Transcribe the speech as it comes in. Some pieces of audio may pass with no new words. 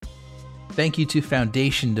Thank you to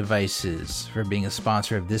Foundation Devices for being a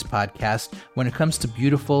sponsor of this podcast. When it comes to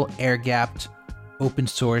beautiful, air-gapped,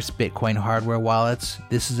 open-source Bitcoin hardware wallets,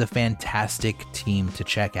 this is a fantastic team to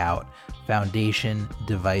check out, Foundation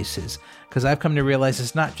Devices. Because I've come to realize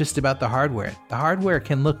it's not just about the hardware. The hardware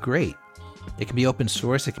can look great. It can be open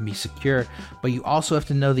source, it can be secure, but you also have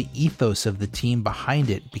to know the ethos of the team behind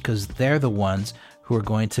it, because they're the ones who are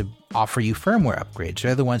going to offer you firmware upgrades.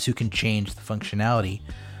 They're the ones who can change the functionality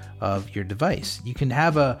of your device. You can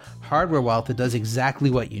have a hardware wallet that does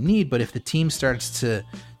exactly what you need, but if the team starts to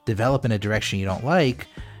develop in a direction you don't like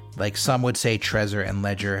some would say Trezor and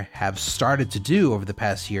Ledger have started to do over the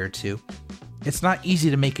past year or two, it's not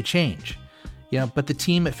easy to make a change. But the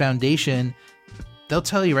team at Foundation, they'll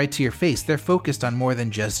tell you right to your face, they're focused on more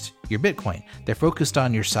than just your Bitcoin. They're focused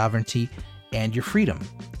on your sovereignty and your freedom.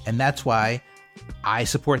 And that's why I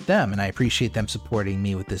support them, and I appreciate them supporting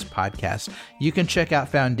me with this podcast. You can check out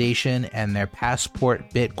Foundation and their Passport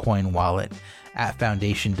Bitcoin wallet at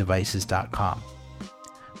foundationdevices.com.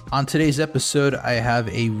 On today's episode, I have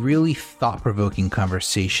a really thought-provoking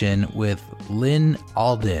conversation with Lyn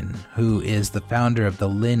Alden, who is the founder of the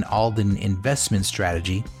Lyn Alden Investment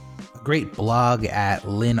Strategy, a great blog at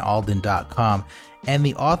lynalden.com, and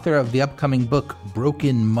the author of the upcoming book,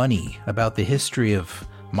 Broken Money, about the history of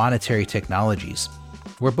monetary technologies.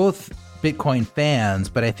 We're both Bitcoin fans,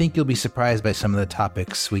 but I think you'll be surprised by some of the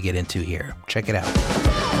topics we get into here. Check it out.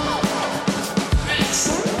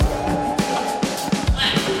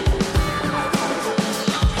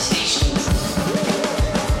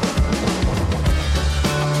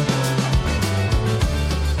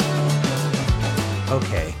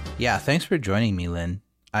 Okay. Yeah, thanks for joining me, Lyn.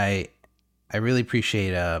 I really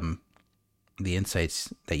appreciate the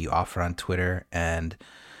insights that you offer on Twitter and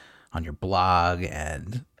on your blog,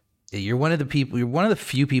 and you're one of the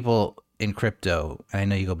few people in crypto, and I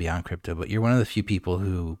know you go beyond crypto, but you're one of the few people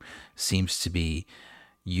who seems to be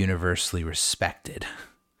universally respected.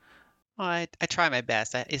 Well, I try my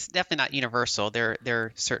best. It's definitely not universal. There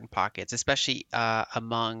are certain pockets, especially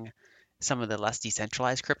among some of the less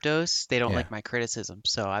decentralized cryptos. They don't like my criticism,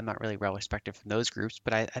 so I'm not really well respected from those groups,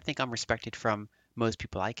 but I think I'm respected from most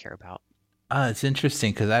people I care about. It's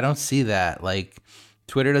interesting because I don't see that.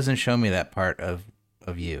 Twitter doesn't show me that part of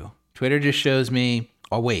you. Twitter just shows me,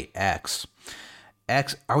 X.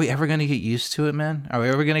 X, are we ever going to get used to it, man? Are we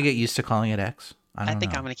ever going to get used to calling it X? I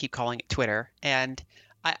think I'm going to keep calling it Twitter. And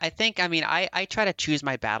I think, I try to choose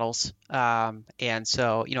my battles. And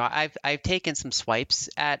so, I've taken some swipes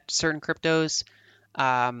at certain cryptos.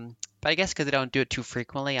 But I guess because I don't do it too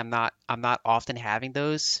frequently, I'm not often having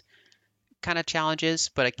those kind of challenges,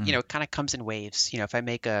 but it kind of comes in waves. If I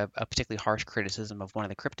make a particularly harsh criticism of one of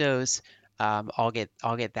the cryptos, I'll get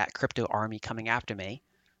that crypto army coming after me.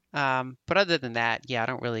 But other than that, you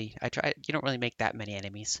don't really make that many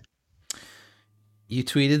enemies. You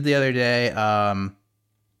tweeted the other day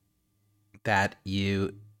that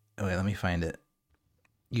let me find it.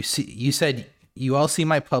 You said you all see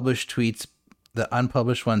my published tweets. The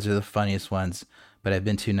unpublished ones are the funniest ones, but I've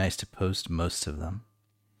been too nice to post most of them.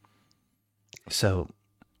 So,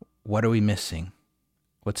 what are we missing?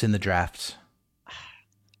 What's in the drafts?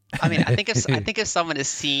 I think if someone has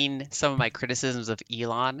seen some of my criticisms of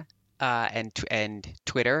Elon and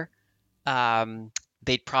Twitter,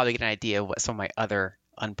 they'd probably get an idea of what some of my other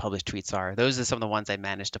unpublished tweets are. Those are some of the ones I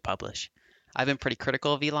managed to publish. I've been pretty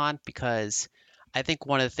critical of Elon because I think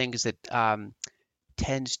one of the things that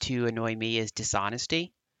tends to annoy me is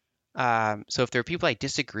dishonesty. So if there are people I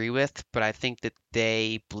disagree with, but I think that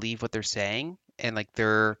they believe what they're saying and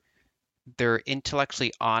they're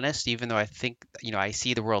intellectually honest, even though I think, I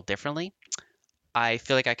see the world differently, I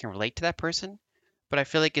feel like I can relate to that person. But I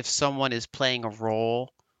feel like if someone is playing a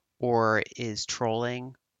role or is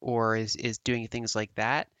trolling or is doing things like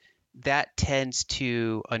that, that tends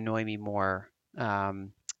to annoy me more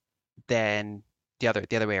than the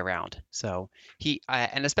other way around. So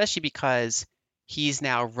and especially because he's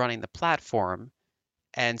now running the platform,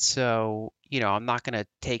 and so I'm not going to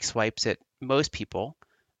take swipes at most people.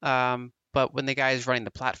 But when the guy is running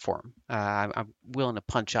the platform, I'm willing to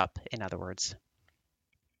punch up. In other words.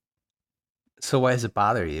 So why does it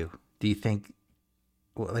bother you? Do you think,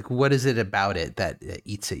 what is it about it that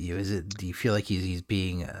eats at you? Do you feel like he's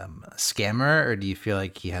being a scammer, or do you feel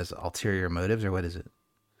like he has ulterior motives, or what is it?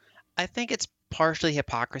 I think it's partially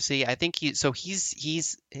hypocrisy. I think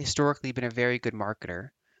he's historically been a very good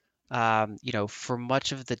marketer. For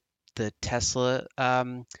much of the Tesla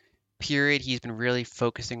period, he's been really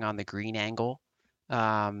focusing on the green angle,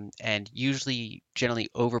 and usually generally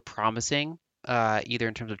over promising, either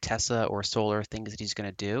in terms of Tesla or solar things that he's going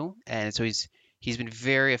to do. And so he's been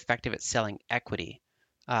very effective at selling equity,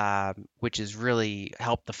 which has really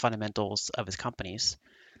helped the fundamentals of his companies.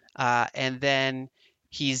 And then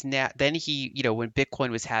when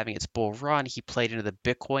Bitcoin was having its bull run, he played into the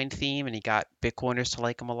Bitcoin theme and he got Bitcoiners to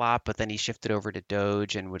like him a lot. But then he shifted over to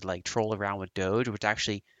Doge and would like troll around with Doge, which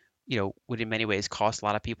actually, would in many ways cost a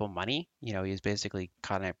lot of people money. He was basically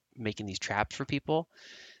kind of making these traps for people.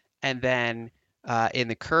 And then in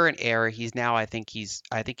the current era, I think he's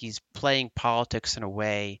playing politics in a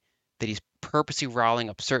way that he's purposely riling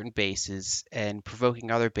up certain bases and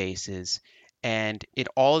provoking other bases. And in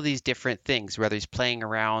all of these different things, whether he's playing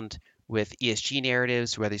around with ESG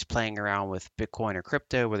narratives, whether he's playing around with Bitcoin or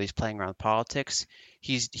crypto, whether he's playing around with politics,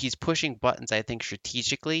 he's pushing buttons, I think,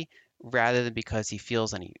 strategically rather than because he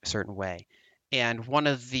feels any certain way. And one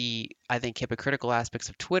of the, I think, hypocritical aspects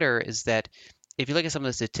of Twitter is that if you look at some of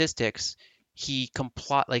the statistics, he's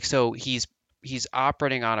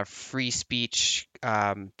operating on a free speech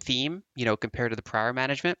theme, compared to the prior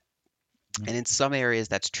management. And in some areas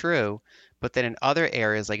that's true, but then in other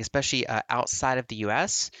areas, like especially outside of the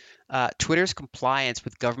U.S., Twitter's compliance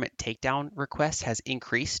with government takedown requests has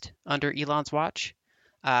increased under Elon's watch.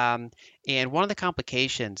 And one of the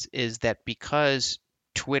complications is that because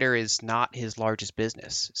Twitter is not his largest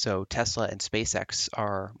business, so Tesla and SpaceX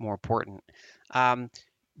are more important. Um,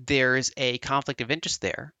 there's a conflict of interest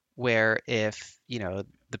there, where if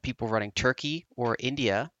the people running Turkey or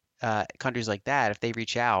India, countries like that, if they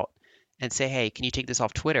reach out and say, "Hey, can you take this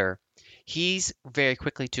off Twitter?" He's very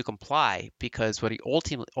quickly to comply because what he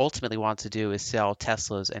ultimately wants to do is sell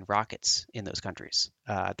Teslas and rockets in those countries.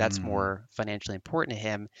 That's Mm. more financially important to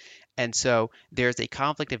him, and so there's a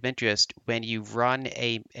conflict of interest when you run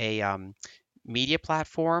a media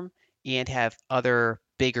platform and have other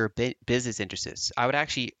bigger business interests. I would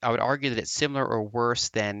argue that it's similar or worse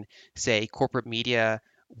than, say, corporate media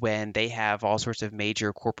when they have all sorts of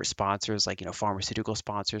major corporate sponsors, like pharmaceutical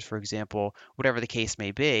sponsors, for example, whatever the case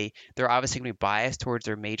may be. They're obviously going to be biased towards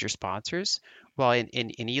their major sponsors. While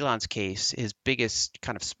in Elon's case, his biggest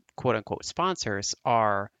kind of quote unquote sponsors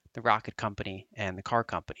are the rocket company and the car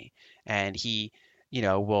company, and he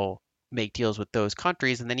will make deals with those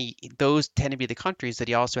countries, and then those tend to be the countries that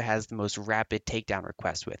he also has the most rapid takedown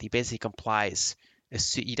requests with. He basically complies.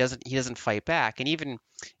 He doesn't fight back. And even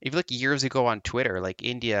if you look years ago on Twitter, like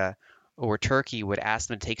India or Turkey would ask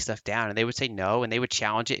them to take stuff down, and they would say no, and they would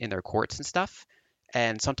challenge it in their courts and stuff,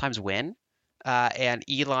 and sometimes win. And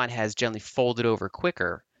Elon has generally folded over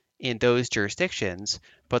quicker in those jurisdictions,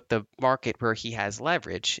 but the market where he has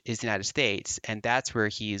leverage is the United States, and that's where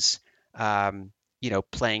he's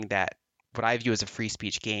playing that what I view as a free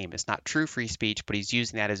speech game. It's not true free speech, but he's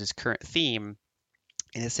using that as his current theme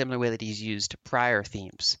in a similar way that he's used prior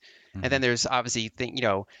themes. And then Mhm. there's obviously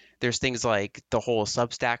there's things like the whole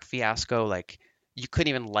Substack fiasco. Like you couldn't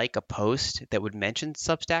even like a post that would mention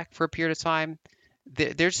Substack for a period of time.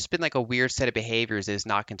 There's just been like a weird set of behaviors that is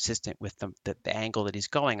not consistent with the angle that he's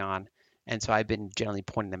going on. And so I've been generally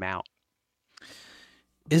pointing them out.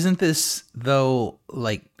 Isn't this though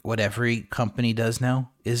like what every company does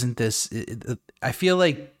now? Isn't this? I feel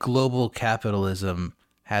like global capitalism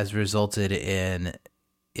has resulted in,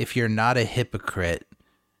 if you're not a hypocrite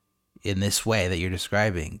in this way that you're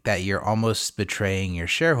describing, that you're almost betraying your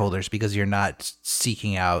shareholders because you're not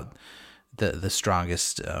seeking out the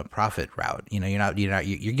strongest profit route.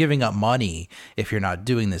 You're giving up money if you're not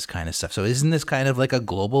doing this kind of stuff. So isn't this kind of like a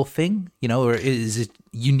global thing? Or is it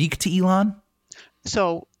unique to Elon?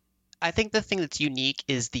 So I think the thing that's unique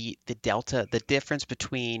is the delta, the difference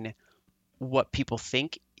between what people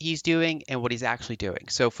think he's doing and what he's actually doing.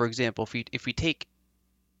 So for example, if we take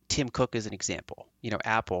Tim Cook as an example,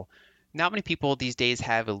 Apple, not many people these days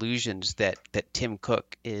have illusions that Tim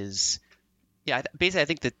Cook is. Yeah,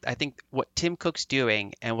 basically, I think what Tim Cook's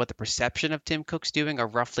doing and what the perception of Tim Cook's doing are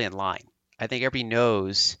roughly in line. I think everybody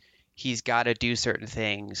knows he's got to do certain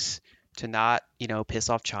things to not, piss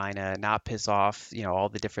off China, not piss off, all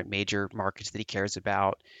the different major markets that he cares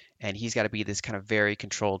about, and he's got to be this kind of very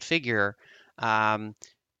controlled figure. Um,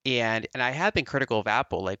 and I have been critical of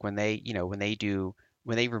Apple, like when they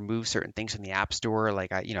remove certain things from the App Store,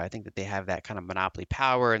 like I think that they have that kind of monopoly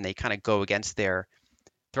power, and they kind of go against they're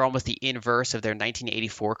almost the inverse of their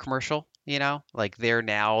 1984 commercial, like they're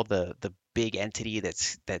now the big entity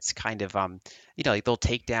that's kind of like they'll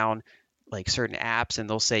take down like certain apps and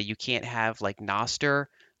they'll say you can't have like Noster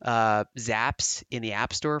zaps in the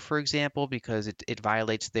App Store, for example, because it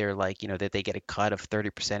violates their, like, that they get a cut of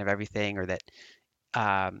 30% of everything, or that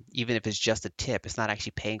even if it's just a tip, it's not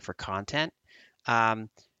actually paying for content. Um,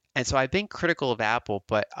 and so I've been critical of Apple,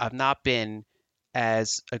 but I've not been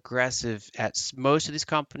as aggressive as most of these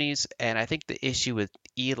companies. And I think the issue with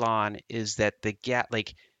Elon is that the gap,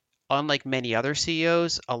 like unlike many other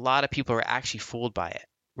CEOs, a lot of people are actually fooled by it.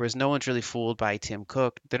 Whereas no one's really fooled by Tim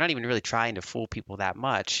Cook. They're not even really trying to fool people that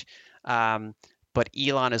much. Um, but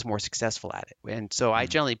Elon is more successful at it. And so I Mm.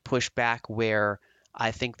 generally push back where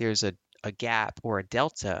I think there's a gap or a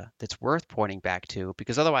delta that's worth pointing back to,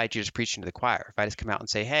 because otherwise you're just preaching to the choir. If I just come out and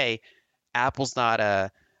say, hey, Apple's not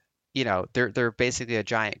a, they're basically a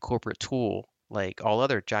giant corporate tool like all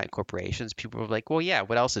other giant corporations. People are like, well, yeah,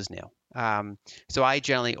 what else is new? So I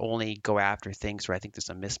generally only go after things where I think there's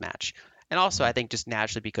a mismatch. And also, I think just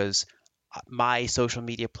naturally because my social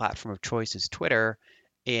media platform of choice is Twitter,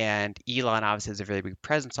 and Elon obviously has a very big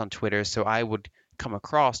presence on Twitter. So I would come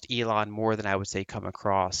across Elon more than I would say come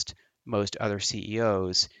across most other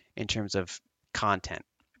CEOs in terms of content.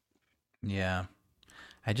 Yeah.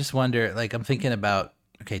 I just wonder, like, I'm thinking about,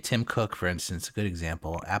 okay, Tim Cook, for instance, a good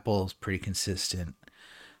example. Apple's pretty consistent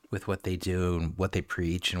with what they do and what they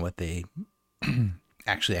preach and what they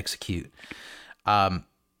actually execute. Um,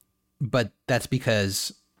 but that's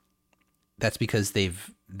because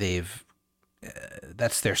they've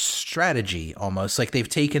that's their strategy almost. Like they've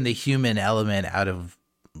taken the human element out of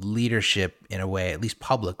leadership in a way, at least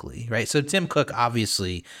publicly, right? So Tim Cook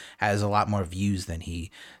obviously has a lot more views than he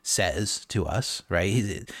says to us,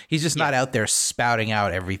 right? He's just not Yeah. out there spouting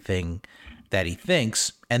out everything that he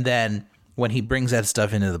thinks. And then when he brings that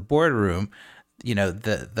stuff into the boardroom,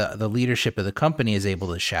 the leadership of the company is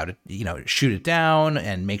able to shoot it down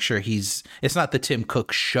and make sure it's not the Tim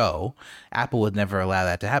Cook show. Apple would never allow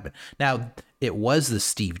that to happen. Now, it was the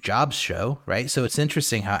Steve Jobs show, right? So it's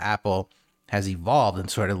interesting how Apple has evolved and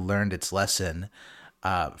sort of learned its lesson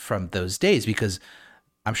from those days, because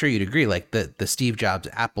I'm sure you'd agree, like the Steve Jobs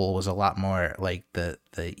Apple was a lot more like the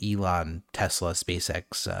Elon Tesla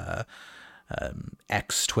SpaceX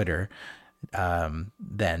X Twitter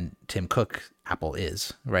than Tim Cook Apple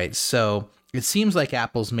is, right? So it seems like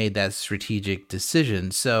Apple's made that strategic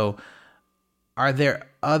decision. So are there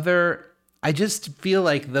other? I just feel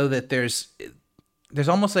like though that there's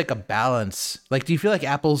almost like a balance. Like, do you feel like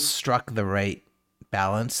Apple's struck the right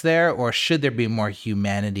balance there, or should there be more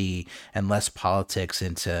humanity and less politics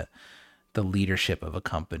into the leadership of a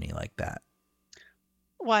company like that?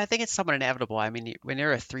 Well, I think it's somewhat inevitable. I mean, when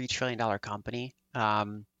you're a $3 trillion company, I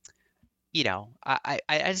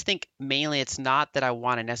just think mainly it's not that I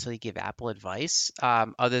want to necessarily give Apple advice,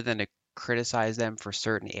 other than to criticize them for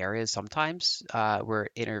certain areas sometimes, where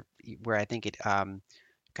I think it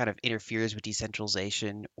kind of interferes with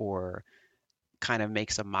decentralization or kind of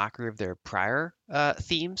makes a mockery of their prior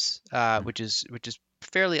themes, which is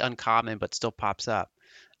fairly uncommon but still pops up.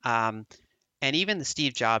 Um, and even the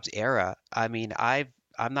Steve Jobs era, I mean,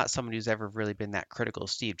 I'm not someone who's ever really been that critical of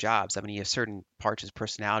Steve Jobs. I mean, he has certain parts of his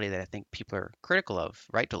personality that I think people are critical of,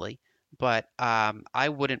 rightfully. But I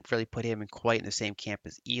wouldn't really put him in quite in the same camp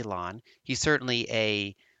as Elon. He's certainly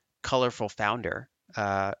a colorful founder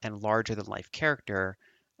and larger than life character.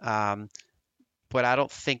 Um, but I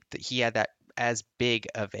don't think that he had that as big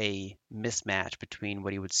of a mismatch between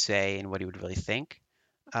what he would say and what he would really think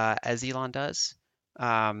as Elon does.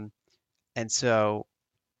 Um, and so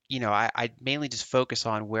I mainly just focus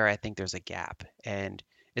on where I think there's a gap. And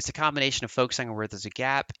it's a combination of focusing on where there's a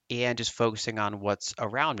gap and just focusing on what's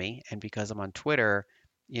around me. And because I'm on Twitter,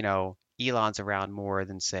 Elon's around more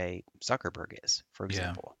than, say, Zuckerberg is, for Yeah.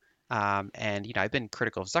 example. And I've been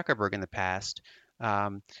critical of Zuckerberg in the past,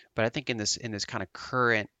 but I think in this kind of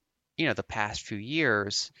current, the past few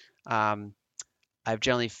years, um, I've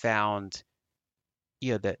generally found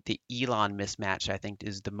the Elon mismatch I think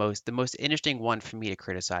is the most interesting one for me to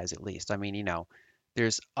criticize at least. I mean,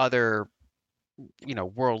 there's other,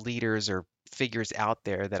 world leaders or figures out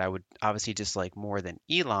there that I would obviously dislike more than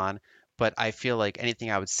Elon, but I feel like anything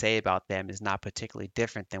I would say about them is not particularly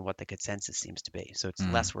different than what the consensus seems to be. So it's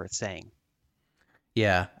Mm. less worth saying.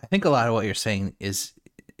 Yeah, I think a lot of what you're saying is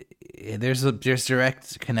there's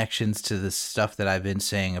direct connections to the stuff that I've been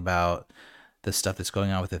saying about the stuff that's going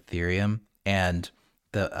on with Ethereum and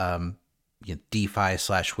the DeFi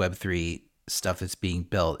slash Web3 stuff that's being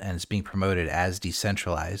built and it's being promoted as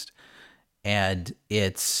decentralized, and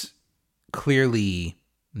it's clearly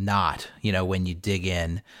not. When you dig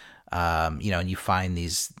in, and you find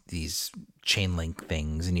these chain link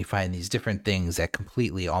things, and you find these different things that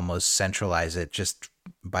completely almost centralize it just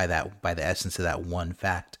by the essence of that one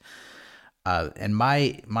fact. And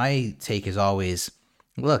my take is always,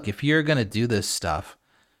 look, if you're gonna do this stuff,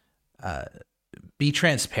 be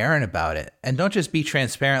transparent about it, and don't just be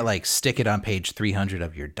transparent like stick it on page 300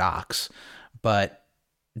 of your docs, but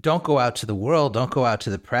don't go out to the world, don't go out to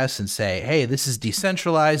the press and say, hey, this is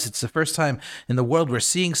decentralized. It's the first time in the world we're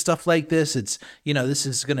seeing stuff like this. It's, this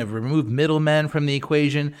is going to remove middlemen from the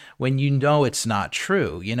equation when you know it's not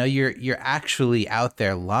true. You're actually out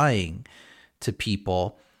there lying to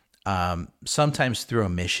people, sometimes through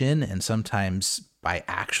omission and sometimes by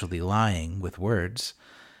actually lying with words.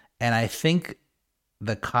 And I think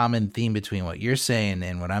the common theme between what you're saying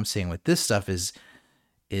and what I'm saying with this stuff is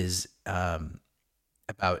it's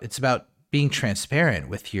about being transparent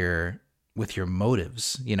with your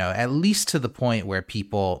motives, at least to the point where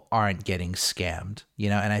people aren't getting scammed,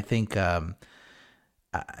 and I think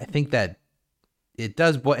that it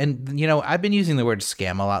does. And I've been using the word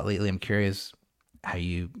scam a lot lately. I'm curious how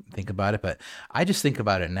you think about it, but I just think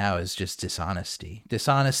about it now as just dishonesty,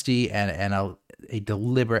 and a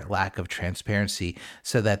deliberate lack of transparency,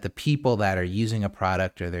 so that the people that are using a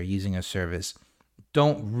product or they're using a service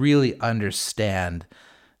don't really understand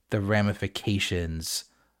the ramifications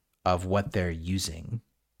of what they're using.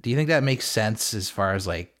 Do you think that makes sense as far as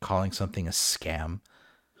like calling something a scam?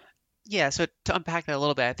 Yeah, so to unpack that a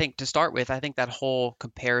little bit, I think to start with, I think that whole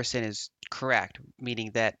comparison is correct,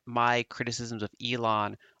 meaning that my criticisms of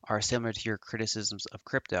Elon are similar to your criticisms of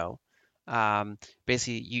crypto.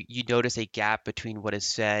 Basically, you notice a gap between what is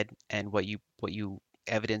said and what you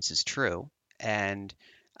evidence is true, and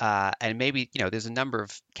and maybe there's a number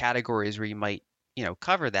of categories where you might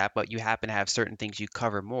cover that, but you happen to have certain things you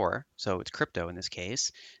cover more. So it's crypto in this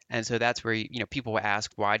case, and so that's where people will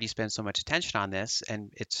ask, why do you spend so much attention on this?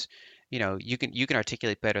 And it's you can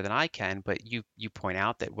articulate better than I can, but you point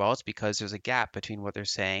out that, well, it's because there's a gap between what they're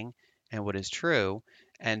saying and what is true,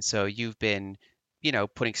 and so you've been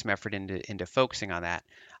putting some effort into focusing on that.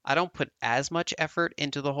 I don't put as much effort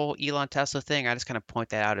into the whole Elon Tesla thing. I just kind of point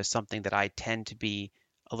that out as something that I tend to be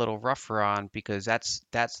a little rougher on, because that's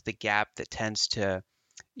the gap that tends to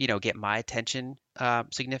get my attention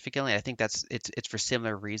significantly. I think it's for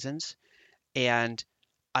similar reasons. And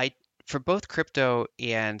I, for both crypto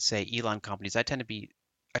and say Elon companies, I try to be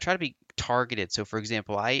targeted. So for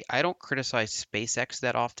example, I don't criticize SpaceX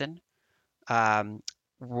that often. Um,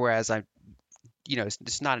 Whereas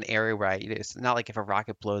it's not an area where it's not like if a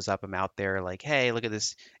rocket blows up, I'm out there like, hey, look at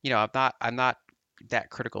this. I'm not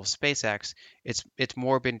that critical of SpaceX. It's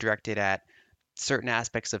more been directed at certain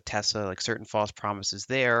aspects of Tesla, like certain false promises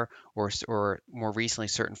there, or more recently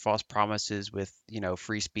certain false promises with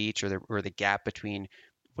free speech, or the gap between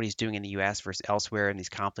what he's doing in the U.S. versus elsewhere, and these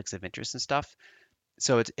conflicts of interest and stuff.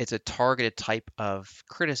 So it's a targeted type of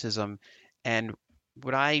criticism, and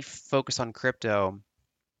when I focus on crypto,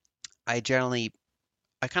 I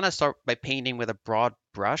kind of start by painting with a broad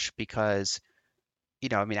brush, because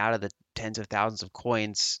I mean, out of the tens of thousands of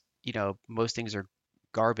coins, most things are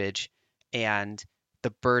garbage, and the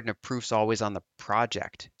burden of proof's always on the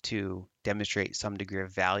project to demonstrate some degree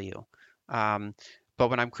of value. Um, but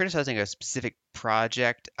when I'm criticizing a specific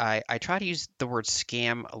project, I try to use the word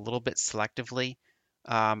scam a little bit selectively.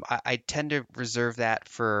 I tend to reserve that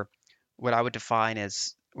for what I would define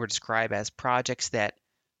as or describe as projects that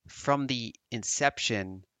from the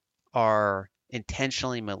inception are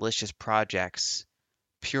intentionally malicious projects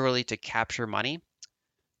purely to capture money,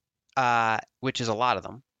 which is a lot of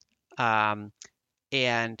them. Um,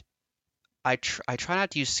 and I try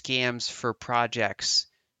not to use scams for projects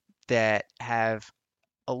that have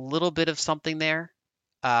a little bit of something there,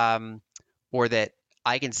 um, or that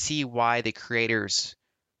I can see why the creators,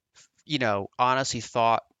 honestly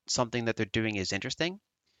thought something that they're doing is interesting,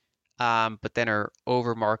 but then are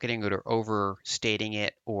over marketing or overstating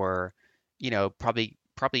it, or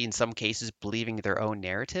probably in some cases believing their own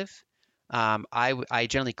narrative. I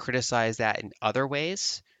generally criticize that in other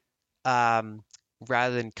ways, um,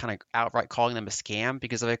 rather than kind of outright calling them a scam,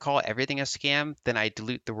 because if I call everything a scam, then I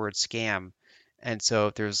dilute the word scam. And so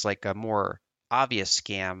if there's like a more obvious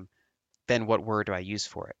scam, then what word do I use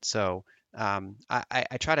for it? So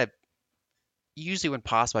I try to, usually when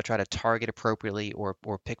possible, I try to target appropriately, or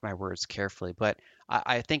pick my words carefully. But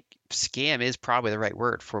I think scam is probably the right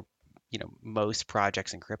word for most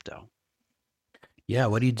projects in crypto. Yeah,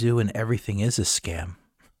 what do you do when everything is a scam?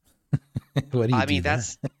 What do you I do mean, then?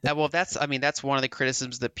 that's one of the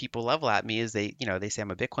criticisms that people level at me, is they say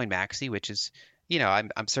I'm a Bitcoin maxi, which is,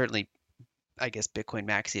 I'm certainly, I guess, Bitcoin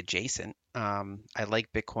maxi adjacent. I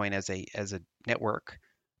like Bitcoin as a network.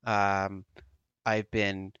 Um, I've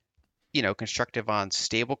been, constructive on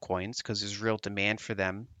stable coins because there's real demand for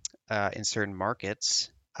them in certain markets.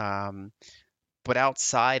 Um, but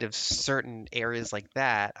outside of certain areas like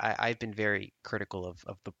that, I've been very critical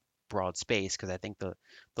of the broad space, because I think the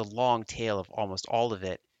long tail of almost all of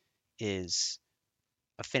it is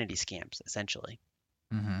affinity scams, essentially.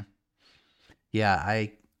 Hmm. Yeah,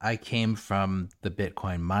 I came from the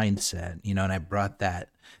Bitcoin mindset, and I brought that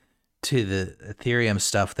to the Ethereum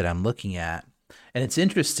stuff that I'm looking at, and it's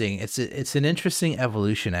interesting. It's an interesting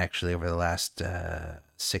evolution actually over the last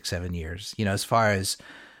 6 7 years. As far as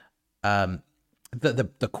um,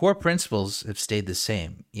 the core principles have stayed the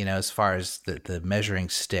same. As far as the measuring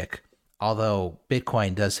stick, although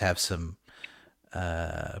Bitcoin does have some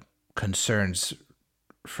concerns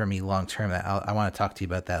for me long term. I want to talk to you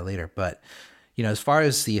about that later. But as far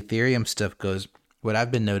as the Ethereum stuff goes, what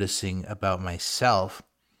I've been noticing about myself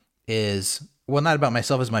is, well, not about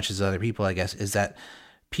myself as much as other people, I guess, is that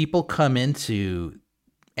people come into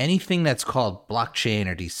anything that's called blockchain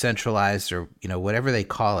or decentralized or whatever they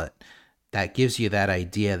call it, that gives you that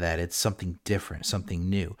idea that it's something different, something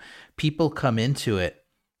new. People come into it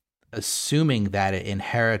assuming that it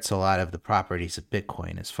inherits a lot of the properties of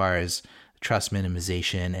Bitcoin as far as trust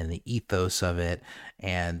minimization and the ethos of it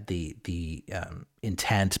and the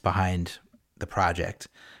intent behind the project.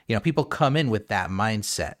 People come in with that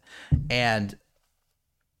mindset, and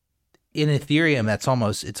in Ethereum,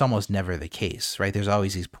 it's almost never the case, right? There's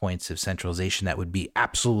always these points of centralization that would be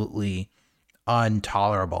absolutely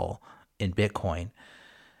intolerable in Bitcoin,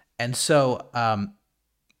 and so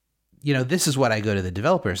this is what I go to the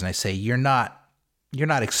developers and I say, you're not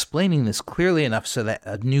explaining this clearly enough so that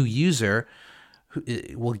a new user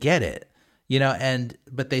will get it. And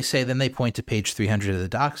but they say, then they point to page 300 of the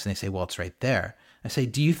docs and they say, well, it's right there. I say,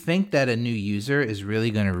 do you think that a new user is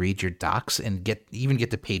really going to read your docs and get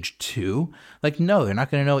to page 2? Like, no, they're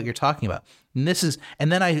not going to know what you're talking about.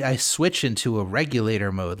 And then I switch into a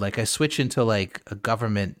regulator mode. Like I switch into like a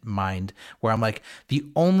government mind where I'm like, the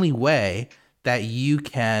only way that you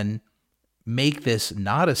can make this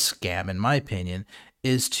not a scam, in my opinion,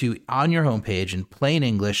 is to, on your homepage in plain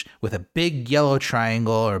English with a big yellow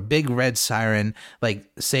triangle or a big red siren, like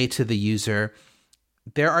say to the user,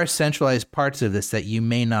 there are centralized parts of this that you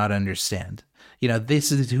may not understand.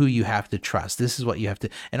 This is who you have to trust. This is what you have to,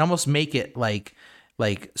 and almost make it like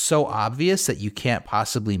so obvious that you can't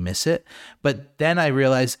possibly miss it. But then I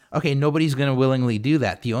realized, okay, nobody's going to willingly do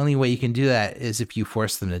that. The only way you can do that is if you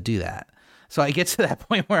force them to do that. So I get to that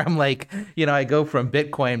point where I'm like, I go from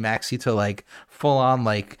Bitcoin maxi to like full on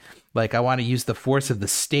like I want to use the force of the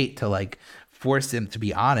state to like force them to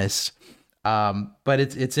be honest. But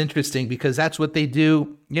it's interesting because that's what they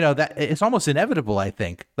do. That it's almost inevitable, I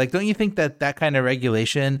think. Like, don't you think that kind of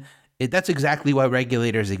regulation, that's exactly why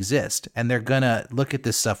regulators exist. And they're going to look at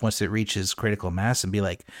this stuff once it reaches critical mass and be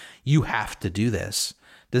like, you have to do this.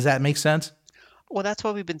 Does that make sense? Well, that's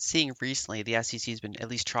what we've been seeing recently. The SEC has been at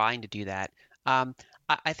least trying to do that. Um,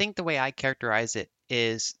 I think the way I characterize it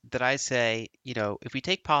is that I say, if we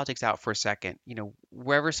take politics out for a second,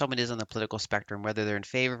 wherever someone is on the political spectrum, whether they're in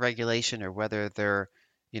favor of regulation or whether they're,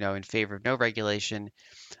 in favor of no regulation,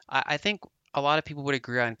 I think a lot of people would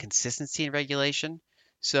agree on consistency in regulation.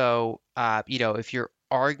 So, if you're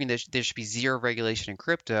arguing that there should be zero regulation in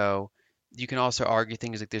crypto, you can also argue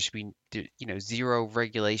things like there should be, zero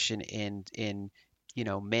regulation in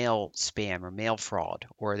mail spam or mail fraud,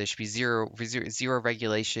 or there should be zero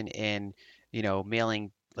regulation in,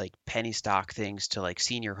 mailing like penny stock things to like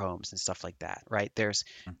senior homes and stuff like that, right? There,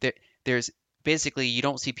 there's basically you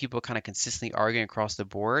don't see people kind of consistently arguing across the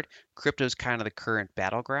board. Crypto's kind of the current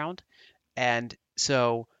battleground. And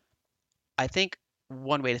so I think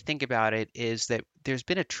one way to think about it is that there's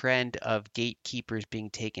been a trend of gatekeepers being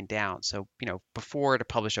taken down. So, before to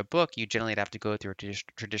publish a book, you generally have to go through a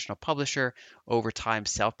traditional publisher. Over time,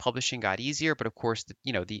 self-publishing got easier, but of course,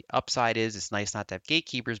 the upside is it's nice not to have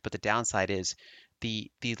gatekeepers, but the downside is the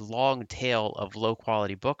long tail of low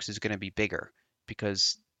quality books is going to be bigger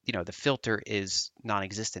because the filter is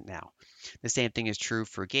non-existent now. The same thing is true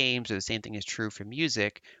for games, or the same thing is true for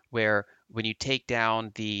music, where when you take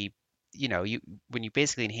down the you when you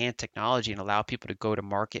basically enhance technology and allow people to go to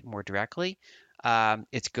market more directly,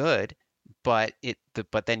 it's good, but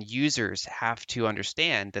then users have to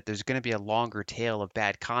understand that there's going to be a longer tail of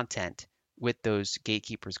bad content with those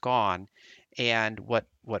gatekeepers gone. And what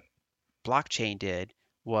blockchain did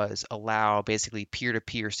was allow basically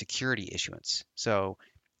peer-to-peer security issuance. So,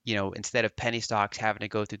 instead of penny stocks having to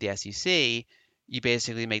go through the SEC, you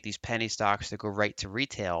basically make these penny stocks that go right to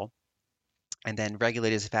retail, and then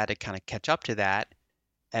regulators have had to kind of catch up to that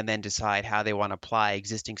and then decide how they want to apply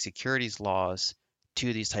existing securities laws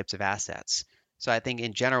to these types of assets. So I think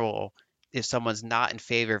in general, if someone's not in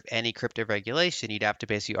favor of any crypto regulation, you'd have to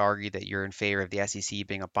basically argue that you're in favor of the SEC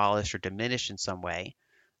being abolished or diminished in some way.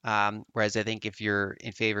 Whereas I think if you're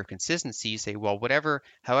in favor of consistency, you say, well,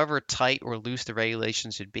 however tight or loose the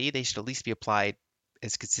regulations should be, they should at least be applied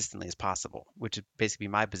as consistently as possible, which is basically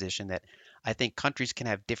my position that I think countries can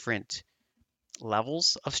have different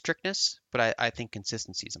levels of strictness, but I think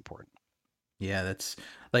consistency is important. Yeah, that's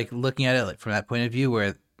like looking at it like from that point of view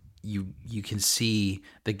where you can see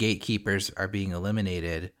the gatekeepers are being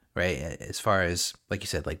eliminated, right? As far as like you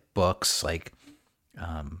said, like books, like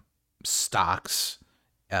stocks,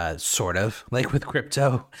 sort of like with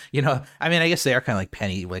crypto. I mean, I guess they are kind of like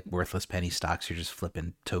penny, like worthless penny stocks. You're just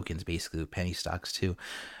flipping tokens basically with penny stocks too.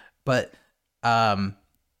 But um,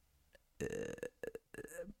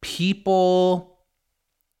 people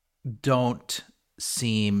don't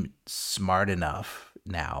seem smart enough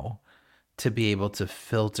now to be able to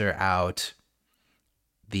filter out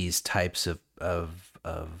these types of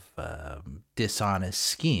dishonest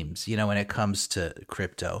schemes, when it comes to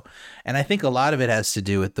crypto. And I think a lot of it has to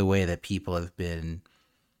do with the way that people have been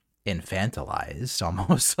infantilized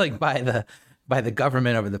almost like by the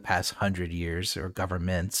government over the past 100 years, or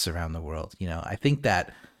governments around the world. I think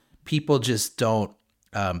that people just don't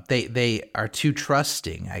they are too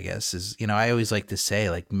trusting, I guess. I always like to say,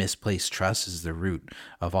 like, misplaced trust is the root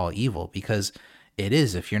of all evil, because it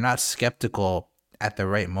is. If you're not skeptical at the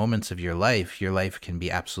right moments of your life can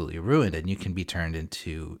be absolutely ruined, and you can be turned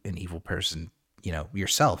into an evil person,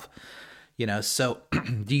 yourself. So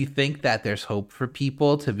do you think that there's hope for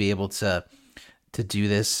people to be able to do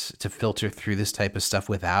this, to filter through this type of stuff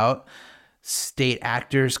without state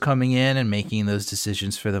actors coming in and making those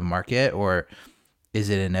decisions for the market? Or is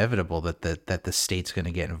it inevitable that the state's going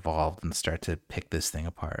to get involved and start to pick this thing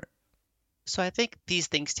apart? So I think these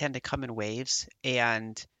things tend to come in waves,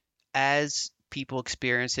 and as people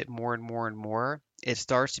experience it more and more and more, it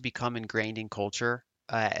starts to become ingrained in culture.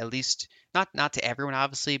 At least not to everyone,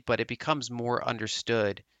 obviously, but it becomes more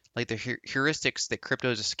understood. Like the heuristics that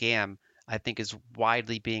crypto is a scam, I think is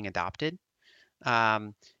widely being adopted.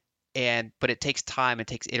 Um, and but it takes time, it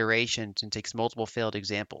takes iterations, and takes multiple failed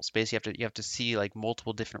examples. Basically, you have to see like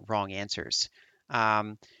multiple different wrong answers.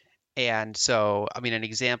 Um, and so, I mean, an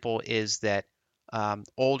example is that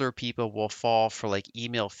older people will fall for like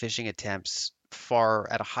email phishing attempts far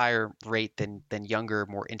at a higher rate than younger,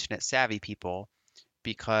 more internet savvy people,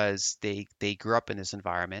 because they grew up in this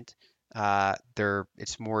environment.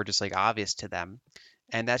 It's more just like obvious to them,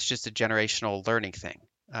 and that's just a generational learning thing.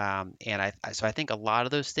 And so I think a lot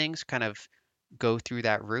of those things kind of go through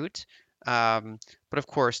that route. But of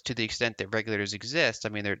course, to the extent that regulators exist, I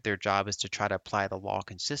mean, their job is to try to apply the law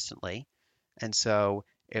consistently. And so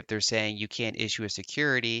if they're saying you can't issue a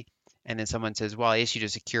security, and then someone says, well, I issued a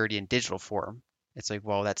security in digital form, it's like,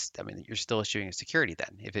 well, I mean, you're still issuing a security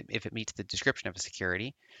then, if it meets the description of a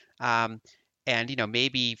security. Um, and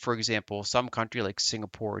maybe, for example, some country like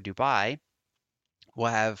Singapore or Dubai will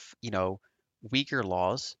have, weaker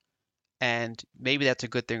laws, and maybe that's a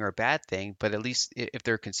good thing or a bad thing, but at least if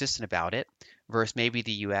they're consistent about it, versus maybe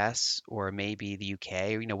the US or maybe the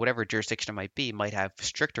UK, or whatever jurisdiction it might be, might have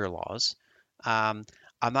stricter laws. Um,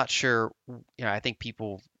 I'm not sure, I think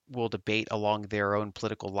people will debate along their own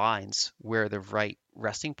political lines where the right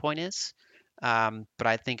resting point is. But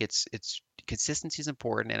I think it's consistency is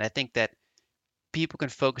important, and I think that people can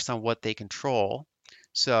focus on what they control.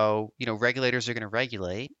 So, regulators are going to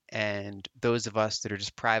regulate, and those of us that are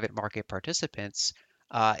just private market participants,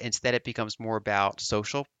 instead it becomes more about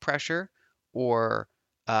social pressure, or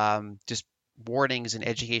just warnings and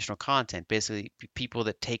educational content. Basically, people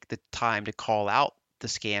that take the time to call out the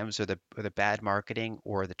scams, or the bad marketing,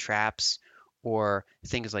 or the traps, or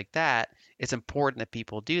things like that. It's important that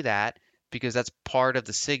people do that, because that's part of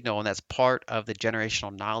the signal, and that's part of the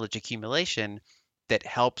generational knowledge accumulation that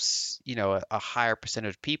helps, a higher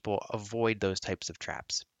percentage of people avoid those types of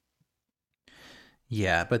traps.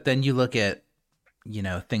 Yeah, but then you look at,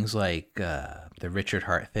 things like the Richard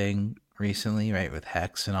Hart thing recently, right, with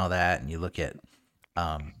Hex and all that, and you look at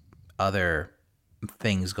um, other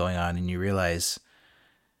things going on, and you realize,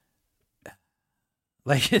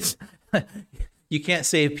 like, it's you can't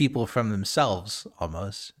save people from themselves,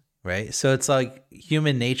 almost, right? So it's like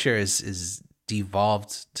human nature is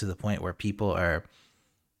devolved to the point where people are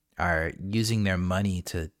using their money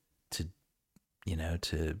to you know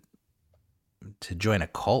to join a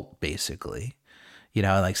cult, basically,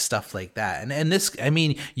 like stuff like that. And this, I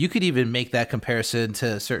mean, you could even make that comparison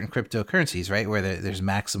to certain cryptocurrencies, right, where there's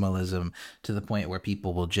maximalism to the point where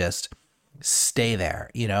people will just stay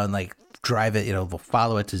there, and like drive it, they'll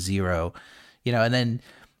follow it to zero, and then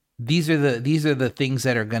these are the things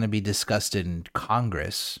that are going to be discussed in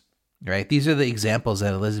Congress, right? These are the examples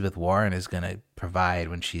that Elizabeth Warren is going to provide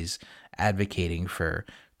when she's advocating for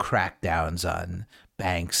crackdowns on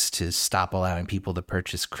banks to stop allowing people to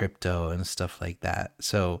purchase crypto and stuff like that.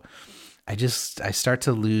 So I start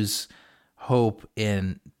to lose hope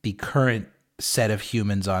in the current set of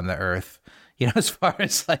humans on the earth. As far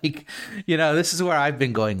as like, this is where I've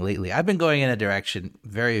been going lately. I've been going in a direction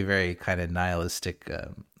very, very kind of nihilistic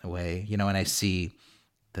way. When I see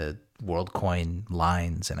the WorldCoin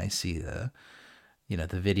lines and I see the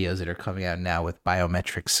videos that are coming out now with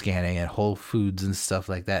biometric scanning at Whole Foods and stuff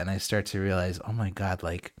like that, and I start to realize, oh my God,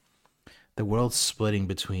 like the world's splitting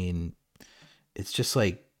between. It's just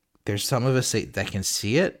like there's some of us that can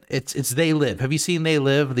see it. It's They Live. Have you seen They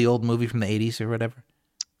Live, the old movie from the 80s or whatever?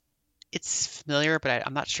 It's familiar, but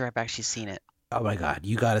I'm not sure I've actually seen it. Oh my God,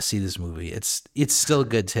 you got to see this movie. It's still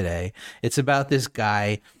good today. It's about this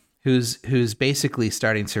guy who's basically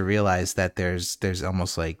starting to realize that there's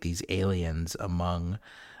almost like these aliens among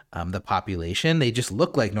the population. They just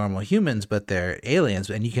look like normal humans, but they're aliens,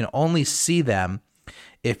 and you can only see them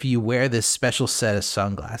if you wear this special set of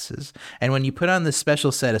sunglasses. And when you put on this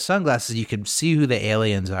special set of sunglasses, you can see who the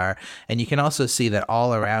aliens are. And you can also see that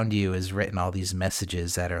all around you is written all these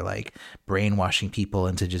messages that are like brainwashing people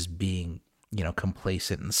into just being,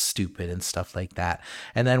 complacent and stupid and stuff like that.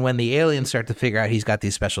 And then when the aliens start to figure out he's got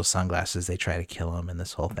these special sunglasses, they try to kill him and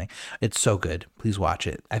this whole thing. It's so good. Please watch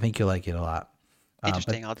it. I think you'll like it a lot.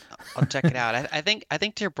 Interesting. I'll check it out. I think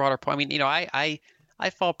to your broader point, I mean, I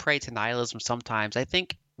fall prey to nihilism sometimes. I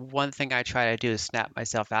think one thing I try to do is snap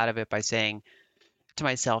myself out of it by saying to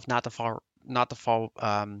myself not to fall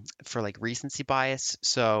for like recency bias.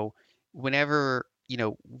 So whenever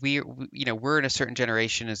we're in a certain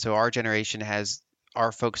generation, and so our generation has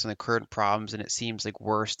our focus on the current problems, and it seems like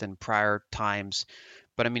worse than prior times.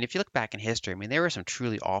 But I mean, if you look back in history, I mean, there were some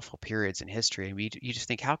truly awful periods in history. I mean, you just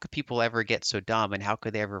think, how could people ever get so dumb, and how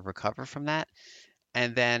could they ever recover from that?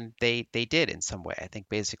 And then they did in some way. I think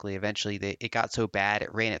basically eventually it got so bad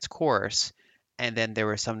it ran its course, and then there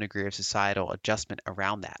was some degree of societal adjustment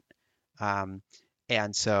around that. Um,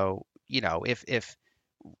 and so if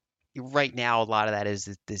right now a lot of that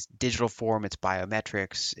is this digital form, it's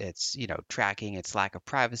biometrics, it's tracking, it's lack of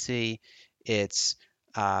privacy, it's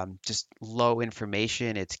just low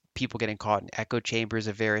information, it's people getting caught in echo chambers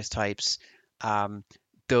of various types. Um,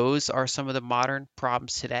 those are some of the modern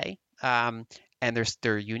problems today. And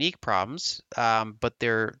they're unique problems, but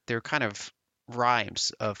they're kind of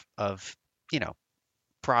rhymes of you know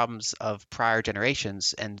problems of prior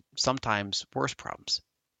generations and sometimes worse problems.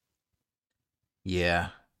 Yeah.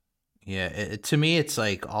 Yeah. To me, it's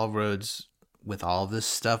like all roads with all this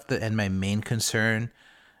stuff and my main concern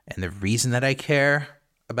and the reason that I care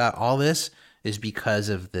about all this is because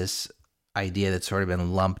of this idea that's sort of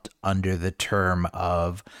been lumped under the term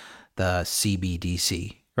of the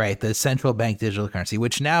CBDC, right? The central bank digital currency,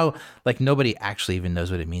 which now like nobody actually even knows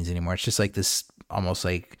what it means anymore. It's just like this almost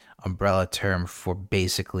like umbrella term for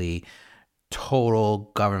basically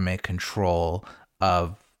total government control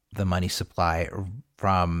of the money supply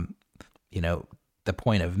from, you know, the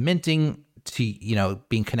point of minting to,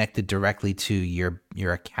 being connected directly to your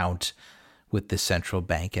account with the central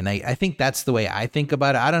bank. And I think that's the way I think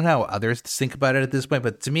about it. I don't know how others think about it at this point,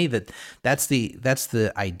 but to me that's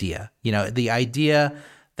the idea. The idea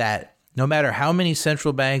that no matter how many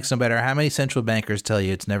central banks, no matter how many central bankers tell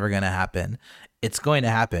you it's never going to happen, it's going to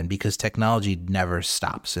happen because technology never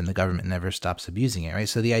stops and the government never stops abusing it, right?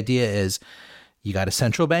 So the idea is you got a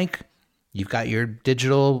central bank, you've got your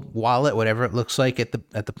digital wallet, whatever it looks like at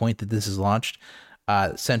the point that this is launched.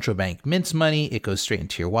 Central bank mints money, it goes straight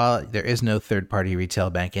into your wallet. There is no third party retail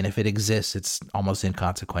bank, and if it exists, it's almost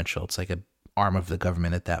inconsequential. It's like an arm of the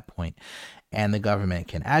government at that point. And the government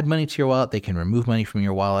can add money to your wallet, they can remove money from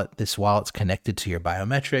your wallet. This wallet's connected to your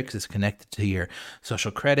biometrics, it's connected to your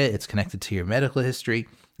social credit, it's connected to your medical history,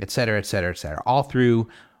 et cetera, et cetera, et cetera, all through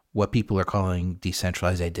what people are calling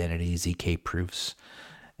decentralized identity, ZK proofs,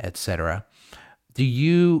 etc. Do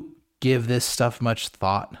you give this stuff much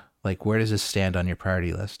thought? Like, where does this stand on your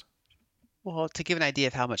priority list? Well, to give an idea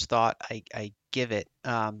of how much thought I give it,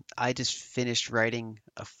 I just finished writing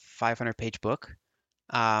a 500-page book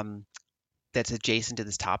um, that's adjacent to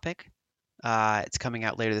this topic. It's coming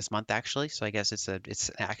out later this month, actually. So I guess it's an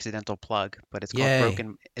accidental plug, but Yay.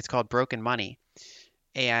 it's called Broken Money,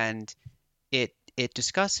 and it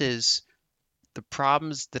discusses the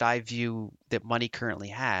problems that I view that money currently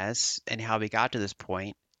has and how we got to this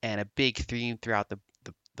point. And a big theme throughout the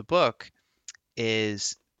book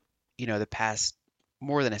is, the past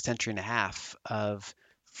more than a century and a half of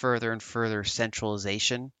further and further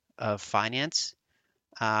centralization of finance.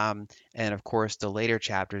 And of course, the later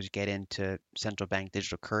chapters get into central bank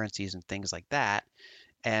digital currencies and things like that.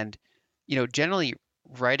 And, generally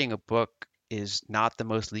writing a book is not the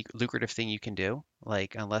most lucrative thing you can do.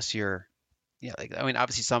 Like, unless you're like I mean,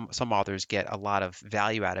 obviously some authors get a lot of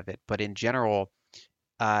value out of it, but in general,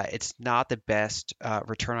 it's not the best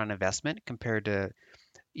return on investment compared to,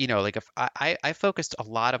 like if I focused a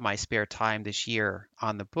lot of my spare time this year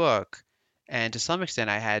on the book, and to some extent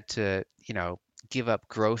I had to, give up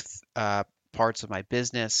growth parts of my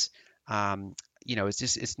business. Um,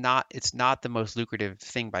 it's not the most lucrative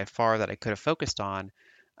thing by far that I could have focused on.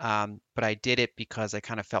 But I did it because I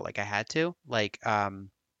kind of felt like I had to. Like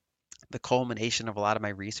the culmination of a lot of my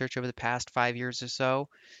research over the past 5 years or so,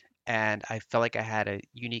 and I felt like I had a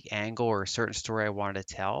unique angle or a certain story I wanted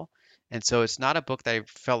to tell. And so it's not a book that I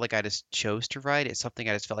felt like I just chose to write. It's something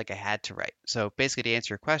I just felt like I had to write. So basically, to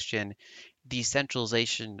answer your question,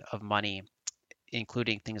 decentralization of money,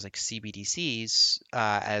 including things like CBDCs,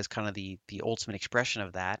 as kind of the ultimate expression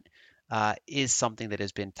of that, is something that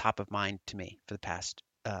has been top of mind to me for the past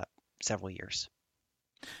several years.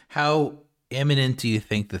 How imminent do you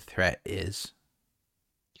think the threat is?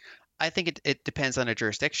 I think it depends on a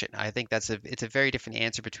jurisdiction. I think it's a very different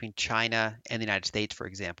answer between China and the United States, for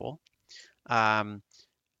example. Um,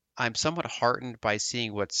 I'm somewhat heartened by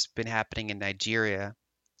seeing what's been happening in Nigeria,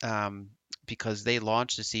 um, because they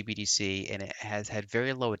launched the CBDC and it has had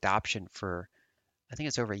very low adoption for, I think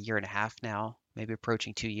it's over a year and a half now, maybe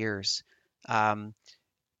approaching 2 years. Um,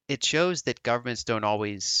 it shows that governments don't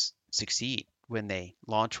always succeed when they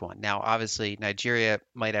launch one. Now, obviously, Nigeria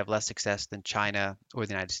might have less success than China or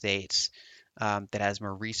the United States, that has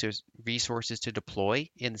more resources to deploy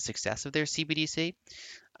in the success of their CBDC.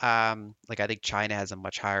 Like I think China has a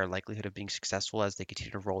much higher likelihood of being successful as they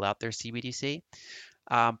continue to roll out their CBDC.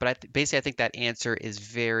 But basically, I think that answer is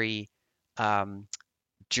very um,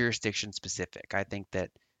 jurisdiction specific. I think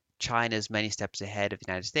that China is many steps ahead of the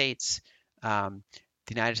United States. The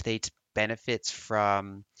United States benefits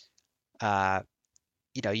from, uh,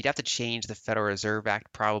 you'd have to change the Federal Reserve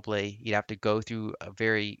Act probably. You'd have to go through a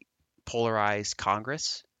very polarized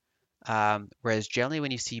Congress. Whereas generally,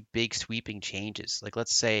 when you see big sweeping changes, like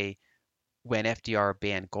let's say when FDR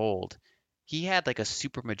banned gold, he had like a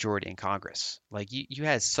super majority in Congress. Like you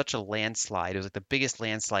had such a landslide. It was like the biggest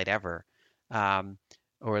landslide ever, um,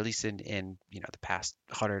 or at least in the past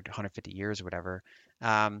 100, 150 years or whatever.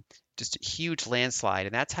 Um, just a huge landslide,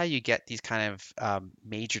 and that's how you get these kind of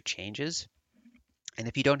major changes. And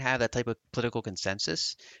if you don't have that type of political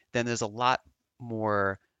consensus, then there's a lot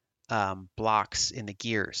more blocks in the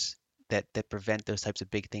gears that prevent those types of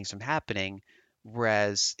big things from happening.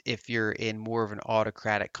 Whereas if you're in more of an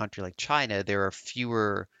autocratic country like China, there are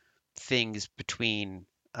fewer things between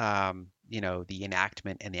the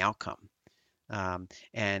enactment and the outcome.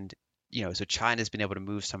 And so China's been able to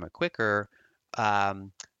move somewhat quicker,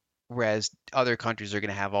 um, whereas other countries are going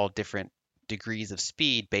to have all different degrees of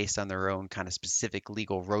speed based on their own kind of specific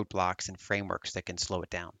legal roadblocks and frameworks that can slow it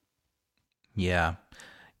down. Yeah.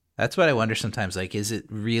 That's what I wonder sometimes. Like, is it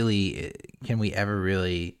really, can we ever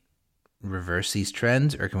really reverse these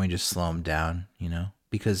trends or can we just slow them down,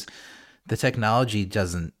 Because the technology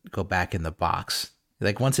doesn't go back in the box.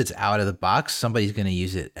 Like, once it's out of the box, somebody's going to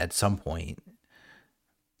use it at some point.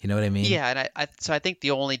 You know what I mean? Yeah, and so I think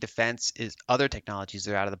the only defense is other technologies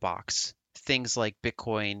that are out of the box, things like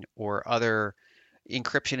Bitcoin or other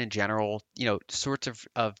encryption in general, sorts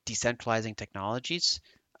of decentralizing technologies.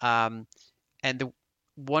 Um, and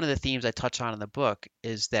one of the themes I touch on in the book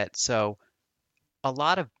is that so a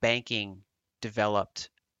lot of banking developed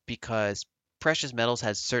because precious metals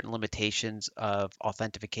has certain limitations of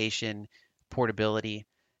authentication, portability,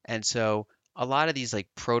 and so a lot of these like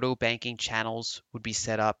proto banking channels would be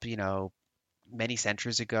set up, many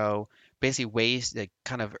centuries ago, basically ways like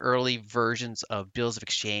kind of early versions of bills of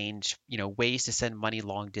exchange, ways to send money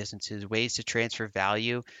long distances, ways to transfer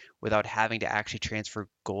value without having to actually transfer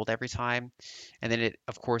gold every time. And then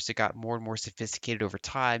of course, it got more and more sophisticated over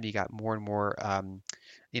time. You got more and more,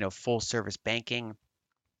 full service banking.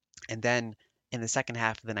 And then in the second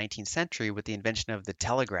half of the 19th century, with the invention of the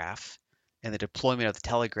telegraph and the deployment of the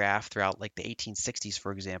telegraph throughout like the 1860s,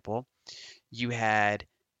 for example, you had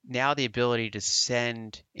now the ability to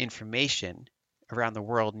send information around the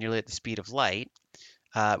world nearly at the speed of light,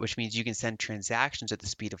 which means you can send transactions at the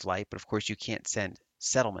speed of light, but of course you can't send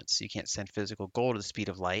settlements. You can't send physical gold at the speed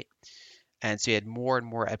of light. And so you had more and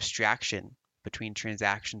more abstraction between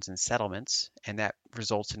transactions and settlements, and that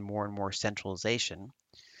results in more and more centralization.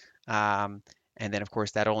 Um, and then, of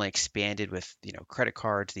course, that only expanded with credit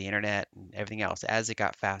cards, the internet, and everything else as it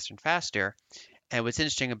got faster and faster. And what's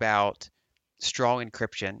interesting about strong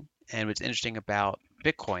encryption and what's interesting about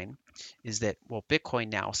Bitcoin is that, well,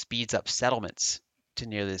 Bitcoin now speeds up settlements to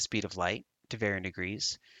nearly the speed of light to varying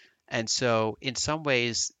degrees. And so, in some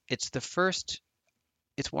ways,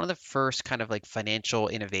 it's one of the first kind of like financial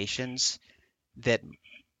innovations that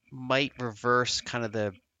might reverse kind of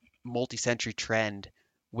the multi-century trend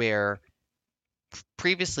where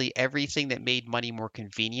previously everything that made money more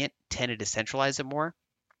convenient tended to centralize it more,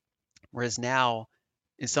 whereas now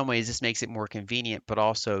in some ways this makes it more convenient but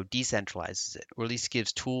also decentralizes it, or at least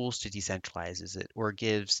gives tools to decentralizes it, or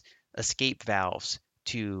gives escape valves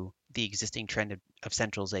to the existing trend of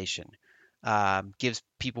centralization, gives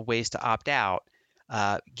people ways to opt out,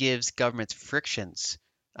 gives governments frictions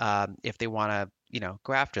if they want to,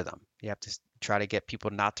 go after them. You have to try to get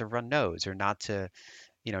people not to run nodes, or not to,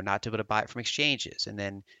 not to be able to buy it from exchanges, and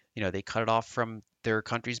then they cut it off from their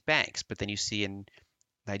country's banks. But then you see in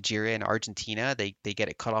Nigeria and Argentina, they get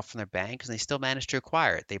it cut off from their banks and they still manage to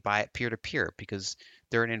acquire it. They buy it peer to peer because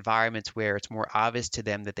they're in environments where it's more obvious to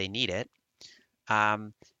them that they need it.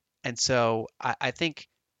 Um, and so I think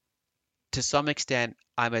to some extent,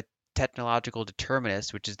 I'm a technological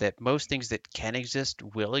determinist, which is that most things that can exist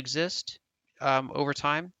will exist over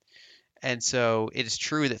time. And so it is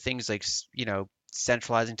true that things like,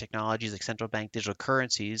 centralizing technologies like central bank digital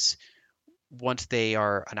currencies, once they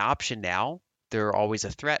are an option now, they're always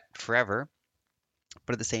a threat forever.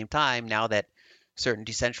 But at the same time, now that certain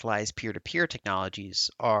decentralized peer-to-peer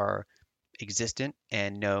technologies are existent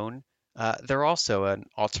and known, they're also an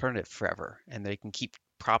alternative forever, and they can keep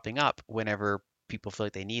propping up whenever people feel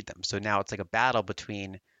like they need them. So now it's like a battle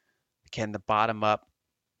between, can the bottom-up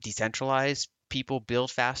decentralized people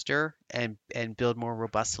build faster and build more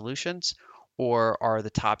robust solutions, or are the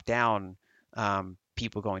top-down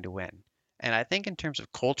people going to win? And I think in terms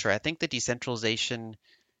of culture, I think the decentralization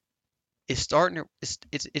is starting to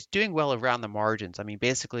it's doing well around the margins. I mean,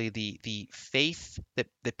 basically the faith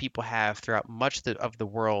that people have throughout much of the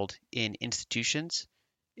world in institutions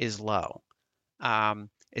is low.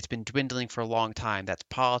 It's been dwindling for a long time. That's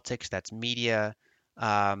politics, that's media,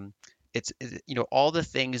 um, all the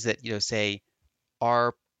things that say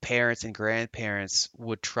our parents and grandparents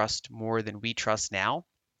would trust more than we trust now.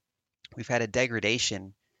 We've had a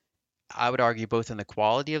degradation, I would argue, both in the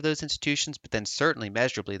quality of those institutions, but then certainly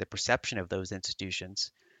measurably the perception of those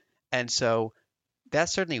institutions. And so that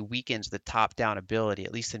certainly weakens the top-down ability,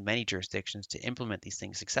 at least in many jurisdictions, to implement these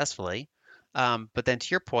things successfully. But then to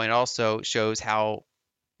your point, it also shows how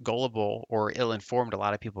gullible or ill-informed a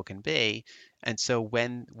lot of people can be. And so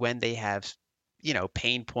when they have,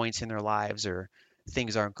 pain points in their lives, or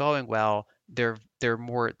things aren't going well,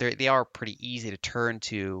 they are pretty easy to turn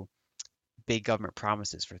to big government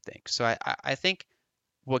promises for things. So I think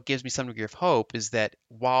what gives me some degree of hope is that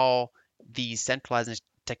while these centralized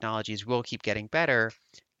technologies will keep getting better,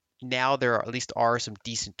 now there are, at least are some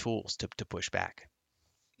decent tools to push back.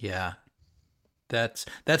 Yeah, that's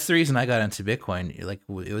the reason I got into Bitcoin. Like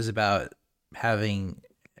it was about having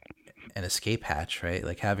an escape hatch, right?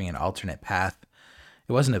 Like having an alternate path.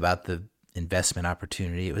 It wasn't about the investment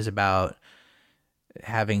opportunity. It was about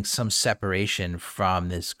having some separation from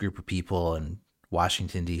this group of people in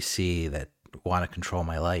Washington D.C. that want to control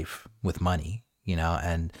my life with money,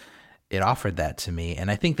 and it offered that to me. And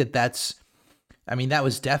I think that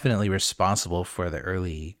was definitely responsible for the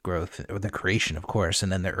early growth, or the creation, of course,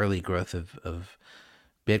 and then the early growth of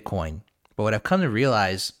Bitcoin. But what I've come to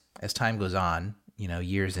realize as time goes on,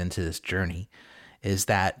 years into this journey, is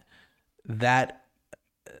that that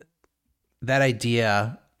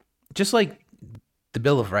idea, just like the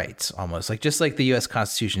Bill of Rights, almost like just like the U.S.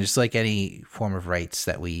 Constitution, just like any form of rights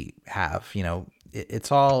that we have,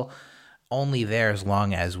 it's all only there as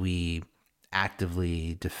long as we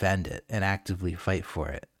actively defend it and actively fight for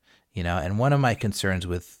it, And one of my concerns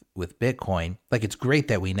with Bitcoin, like it's great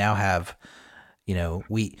that we now have,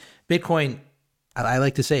 Bitcoin. I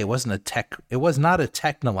like to say it was not a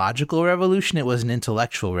technological revolution. It was an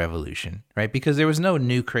intellectual revolution, right? Because there was no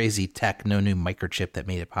new crazy tech, no new microchip that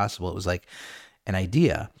made it possible. It was like an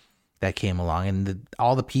idea that came along, and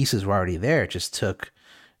all the pieces were already there. It just took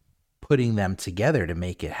putting them together to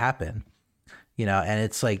make it happen, And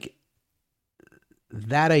it's like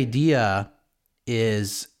that idea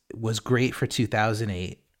was great for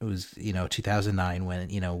 2008. It was 2009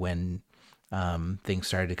 when things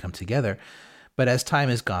started to come together. But as time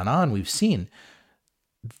has gone on, we've seen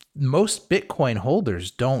most Bitcoin holders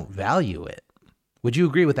don't value it. Would you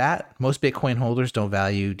agree with that? Most Bitcoin holders don't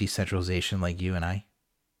value decentralization like you and I.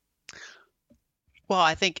 Well,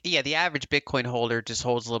 I think, yeah, the average Bitcoin holder just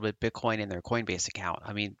holds a little bit of Bitcoin in their Coinbase account.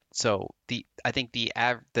 I mean, so I think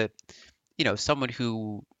someone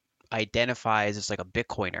who identifies as like a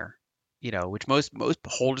Bitcoiner, which most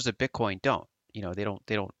holders of Bitcoin don't. They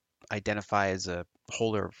don't identify as a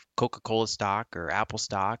holder of Coca-Cola stock or Apple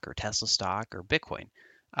stock or Tesla stock or Bitcoin.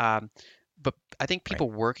 Um, but I think Right. people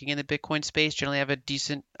working in the Bitcoin space generally have a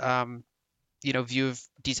decent view of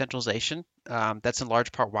decentralization. That's in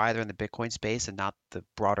large part why they're in the Bitcoin space and not the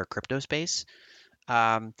broader crypto space.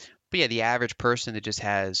 Um, but yeah, the average person that just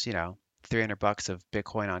has, $300 of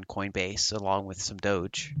Bitcoin on Coinbase along with some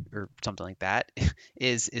Doge or something like that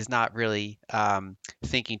is not really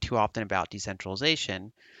thinking too often about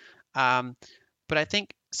decentralization. Um, but I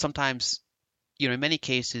think sometimes, in many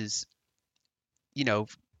cases, you know,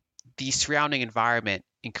 the surrounding environment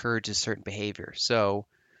encourages certain behavior. So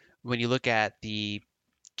when you look at I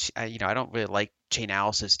don't really like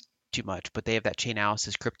Chainalysis too much, but they have that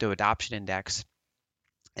Chainalysis crypto adoption index.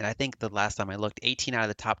 And I think the last time I looked, 18 out of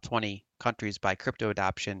the top 20 countries by crypto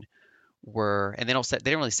adoption were, and they don't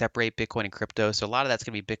really separate Bitcoin and crypto. So a lot of that's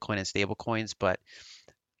going to be Bitcoin and stable coins, but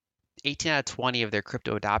 18 out of 20 of their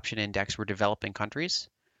crypto adoption index were developing countries.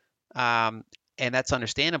 Um, and that's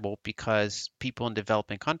understandable because people in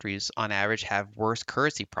developing countries on average have worse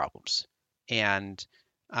currency problems. And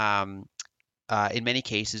um, in many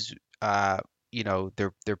cases,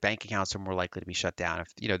 their bank accounts are more likely to be shut down.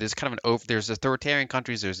 If there's kind of there's authoritarian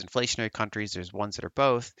countries, there's inflationary countries, there's ones that are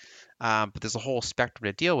both, but there's a whole spectrum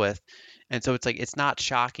to deal with, and so it's not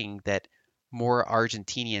shocking that more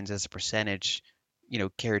Argentinians as a percentage,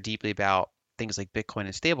 care deeply about things like Bitcoin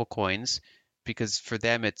and stable coins, because for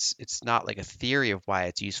them it's not like a theory of why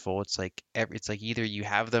it's useful. It's like either you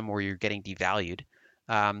have them or you're getting devalued.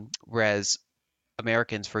 Whereas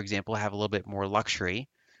Americans, for example, have a little bit more luxury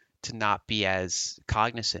to not be as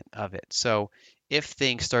cognizant of it. So if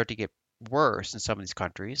things start to get worse in some of these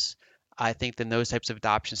countries, I think then those types of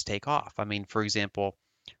adoptions take off. I mean, for example,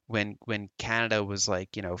 when Canada was like,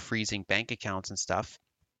 freezing bank accounts and stuff,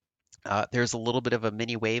 there's a little bit of a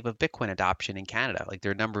mini wave of Bitcoin adoption in Canada. Like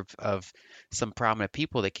there are a number of some prominent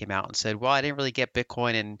people that came out and said, "Well, I didn't really get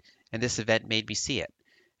Bitcoin, and this event made me see it."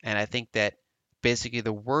 And I think that basically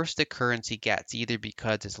the worse the currency gets, either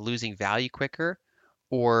because it's losing value quicker,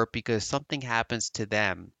 or because something happens to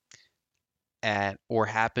them, or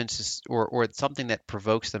it's something that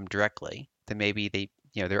provokes them directly. That maybe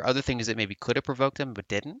there are other things that maybe could have provoked them but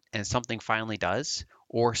didn't, and something finally does,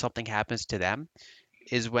 or something happens to them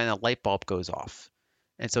is when a light bulb goes off.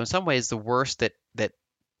 And so in some ways, the worse that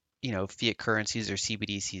fiat currencies or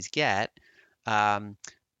CBDCs get, um,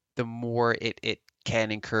 the more it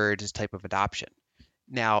can encourage this type of adoption.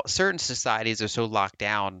 Now, certain societies are so locked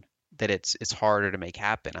down that it's harder to make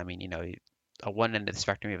happen. I mean, on one end of the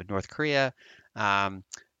spectrum, you have North Korea, um,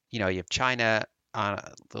 you have China on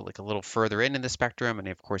like a little further in the spectrum, and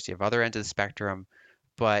of course you have other ends of the spectrum.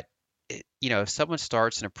 But if someone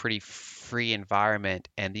starts in a pretty free environment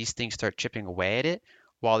and these things start chipping away at it,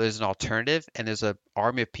 while there's an alternative and there's an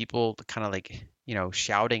army of people kind of like,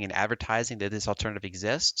 shouting and advertising that this alternative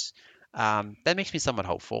exists, that makes me somewhat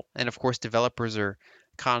hopeful. And of course, developers are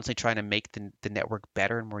constantly trying to make the network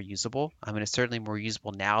better and more usable. I mean, it's certainly more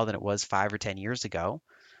usable now than it was 5 or 10 years ago.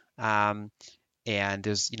 Um, and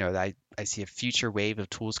I see a future wave of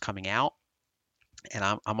tools coming out. And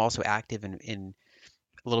I'm also active in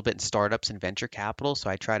a little bit in startups and venture capital. So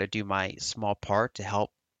I try to do my small part to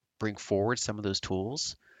help bring forward some of those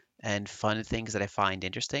tools and fund things that I find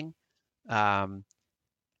interesting. Um,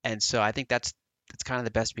 and so I think that's kind of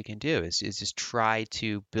the best we can do is just try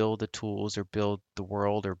to build the tools or build the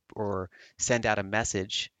world or send out a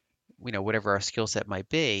message, whatever our skill set might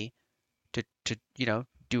be, to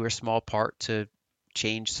do a small part to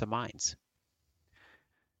change some minds.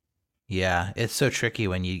 Yeah, it's so tricky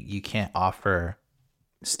when you can't offer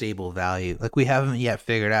stable value. Like we haven't yet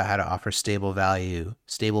figured out how to offer stable value,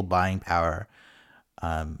 stable buying power,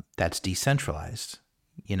 that's decentralized.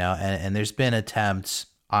 And there's been attempts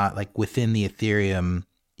like within the Ethereum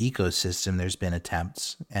ecosystem. There's been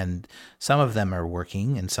attempts, and some of them are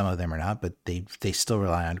working, and some of them are not. But they still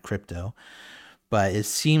rely on crypto. But it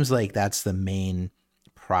seems like that's the main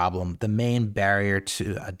problem, the main barrier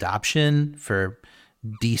to adoption for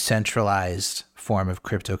decentralized form of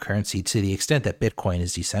cryptocurrency, to the extent that Bitcoin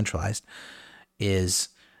is decentralized, is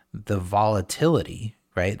the volatility,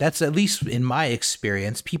 right? That's, at least in my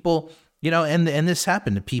experience, people, and this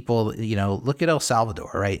happened to people, look at El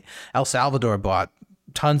Salvador, right? El Salvador bought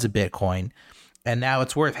tons of Bitcoin, and now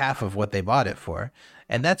it's worth half of what they bought it for.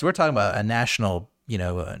 And we're talking about a national,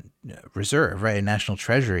 reserve, right? A national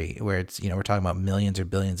treasury, where it's, we're talking about millions or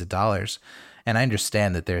billions of dollars. And I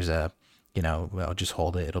understand that there's a, well, just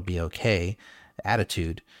hold it, it'll be okay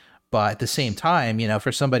attitude. But at the same time,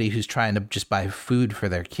 for somebody who's trying to just buy food for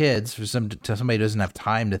their kids, to somebody who doesn't have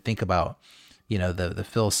time to think about, the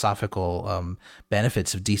philosophical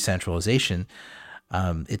benefits of decentralization,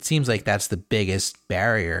 It seems like that's the biggest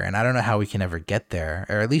barrier, and I don't know how we can ever get there,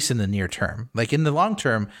 or at least in the near term. Like in the long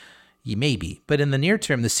term, you maybe, but in the near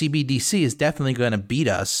term, the CBDC is definitely going to beat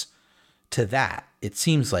us to that. It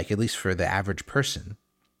seems like, at least for the average person.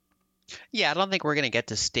 Yeah, I don't think we're going to get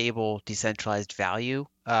to stable decentralized value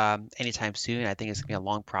anytime soon. I think it's going to be a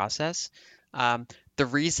long process. The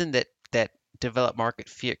reason that developed market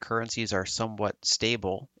fiat currencies are somewhat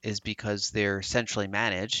stable is because they're centrally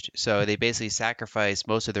managed. So they basically sacrifice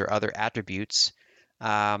most of their other attributes,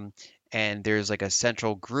 um, and there's like a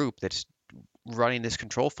central group that's running this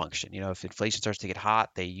control function. If inflation starts to get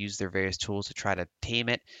hot, they use their various tools to try to tame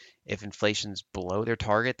it. If inflation's below their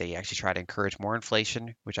target, they actually try to encourage more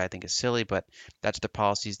inflation, which I think is silly, but that's the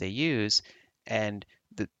policies they use. And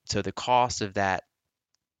so the cost of that,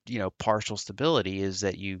 partial stability is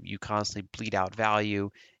that you constantly bleed out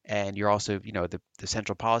value, and you're also, the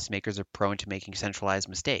central policymakers are prone to making centralized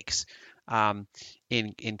mistakes. Um,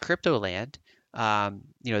 in crypto land,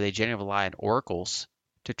 they generally rely on oracles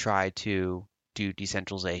to try to do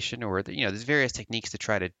decentralization, or there's various techniques to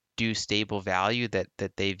try to do stable value that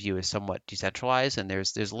they view as somewhat decentralized, and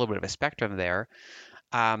there's a little bit of a spectrum there.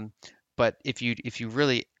 Um, but if you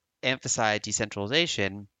really emphasize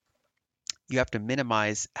decentralization, you have to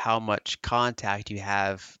minimize how much contact you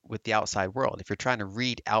have with the outside world. If you're trying to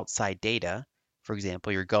read outside data, for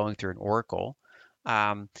example, you're going through an oracle.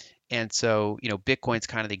 Um, and so, Bitcoin's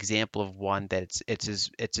kind of the example of one that it's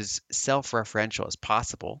as self-referential as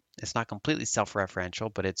possible. It's not completely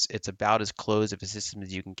self-referential, but it's about as closed of a system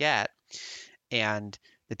as you can get. And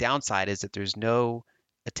the downside is that there's no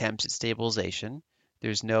attempts at stabilization.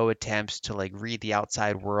 There's no attempts to like read the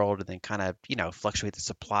outside world and then kind of, fluctuate the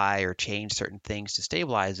supply or change certain things to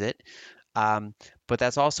stabilize it. But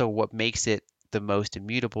that's also what makes it the most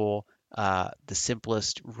immutable, the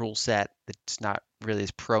simplest rule set that's not really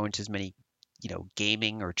as prone to as many,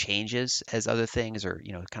 gaming or changes as other things, or,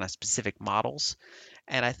 kind of specific models.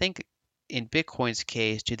 And I think in Bitcoin's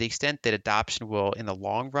case, to the extent that adoption will, in the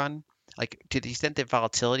long run, like to the extent that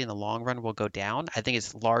volatility in the long run will go down, I think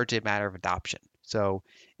it's largely a matter of adoption. So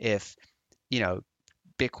if, you know,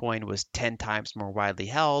 Bitcoin was 10 times more widely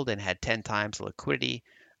held and had 10 times the liquidity,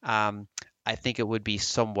 um, I think it would be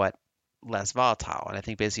somewhat less volatile. And I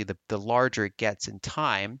think basically the larger it gets in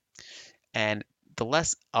time and the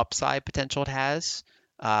less upside potential it has,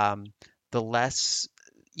 um, the less,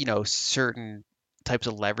 certain types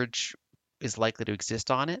of leverage is likely to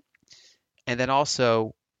exist on it. And then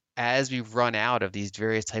also, as we run out of these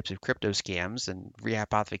various types of crypto scams and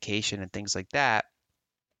rehypothecation and things like that,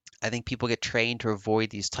 I think people get trained to avoid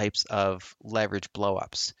these types of leverage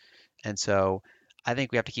blowups. And so I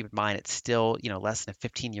think we have to keep in mind it's still, less than a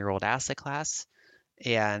 15-year-old asset class.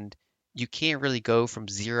 And you can't really go from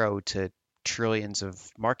zero to trillions of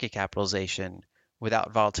market capitalization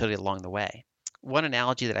without volatility along the way. One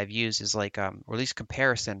analogy that I've used is like, or at least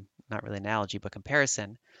comparison, not really analogy, but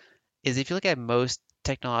comparison, is if you look at most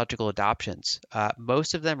technological adoptions,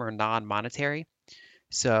 most of them are non-monetary.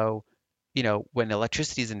 So, when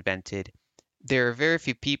electricity is invented, there are very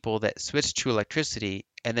few people that switch to electricity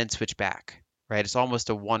and then switch back, right? It's almost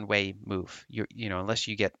a one-way move. Unless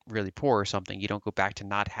you get really poor or something, you don't go back to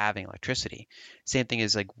not having electricity. Same thing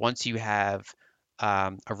is like once you have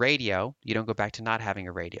a radio, you don't go back to not having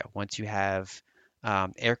a radio. Once you have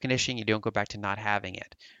air conditioning, you don't go back to not having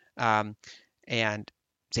it. Um, and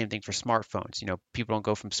same thing for smartphones. People don't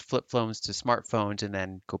go from flip phones to smartphones and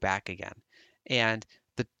then go back again. And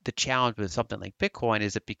the challenge with something like Bitcoin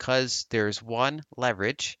is that because there's one,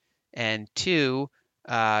 leverage, and two,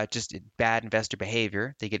 just bad investor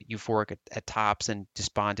behavior, they get euphoric at tops and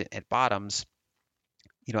despondent at bottoms.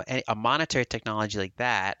 A monetary technology like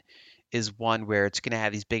that is one where it's going to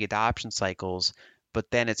have these big adoption cycles,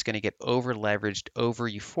 but then it's going to get over leveraged, over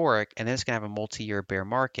euphoric, and then it's going to have a multi-year bear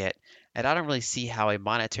market. And I don't really see how a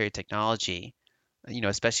monetary technology,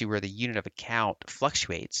 especially where the unit of account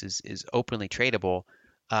fluctuates, is openly tradable,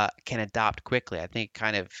 can adopt quickly. I think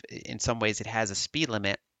kind of in some ways it has a speed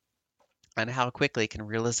limit on how quickly it can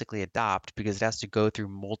realistically adopt because it has to go through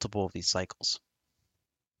multiple of these cycles.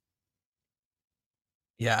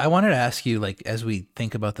 Yeah, I wanted to ask you, like, as we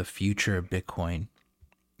think about the future of Bitcoin,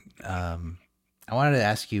 um, I wanted to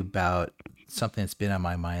ask you about something that's been on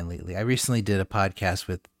my mind lately. I recently did a podcast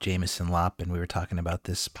with Jameson Lopp, and we were talking about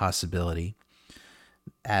this possibility.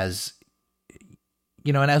 As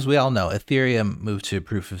and as we all know, Ethereum moved to a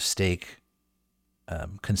proof of stake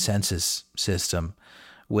consensus system,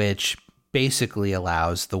 which basically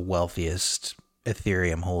allows the wealthiest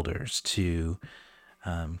Ethereum holders to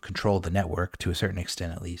control the network to a certain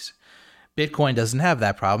extent, at least. Bitcoin doesn't have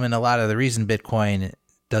that problem, and a lot of the reason Bitcoin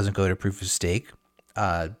doesn't go to proof of stake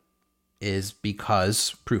is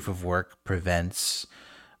because proof of work prevents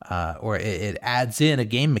or it adds in a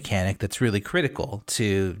game mechanic that's really critical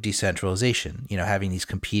to decentralization, having these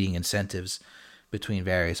competing incentives between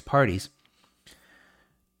various parties.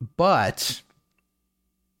 But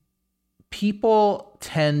people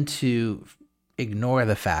tend to ignore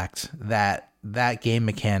the fact that that game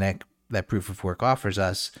mechanic that proof of work offers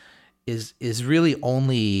us is really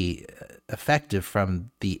only effective from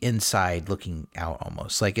the inside looking out,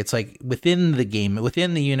 almost like it's like within the game,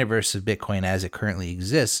 within the universe of Bitcoin as it currently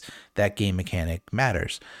exists, that game mechanic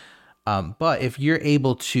matters. But if you're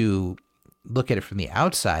able to look at it from the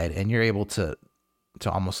outside and you're able to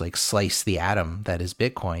almost like slice the atom that is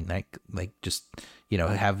Bitcoin, like just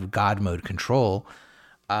have God mode control,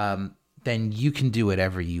 then you can do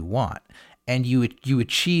whatever you want, and you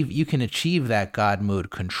can achieve that God mode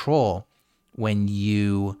control when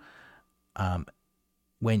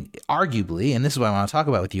when arguably, and this is what I want to talk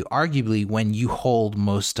about with you, arguably when you hold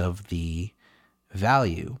most of the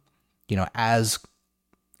value, as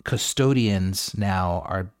custodians now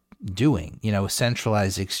are doing,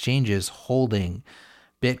 centralized exchanges holding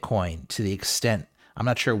Bitcoin to the extent, I'm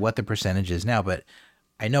not sure what the percentage is now, but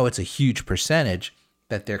I know it's a huge percentage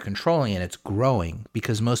that they're controlling, and it's growing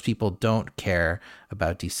because most people don't care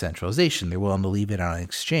about decentralization. They're willing to leave it on an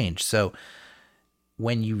exchange. So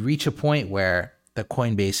when you reach a point where the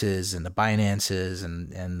Coinbases and the Binances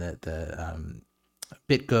and the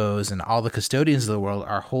BitGos and all the custodians of the world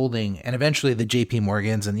are holding, and eventually the JP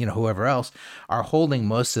Morgans and whoever else are holding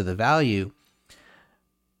most of the value,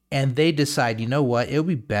 and they decide, what, it would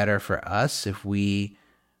be better for us if we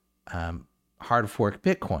hard fork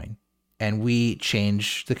Bitcoin and we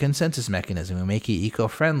change the consensus mechanism. We make it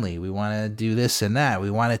eco-friendly. We want to do this and that.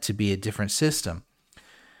 We want it to be a different system.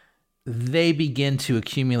 They begin to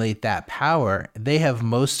accumulate that power. They have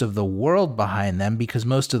most of the world behind them because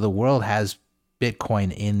most of the world has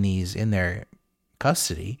Bitcoin in their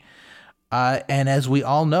custody. And as we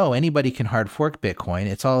all know, anybody can hard fork Bitcoin.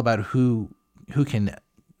 It's all about who can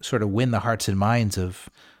sort of win the hearts and minds of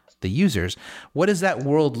the users. What does that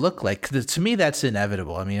world look like? 'Cause to me, that's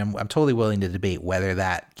inevitable. I mean, I'm totally willing to debate whether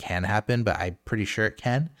that can happen, but I'm pretty sure it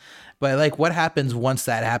can. But like, what happens once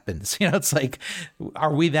that happens? It's like,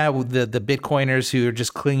 are we now the Bitcoiners who are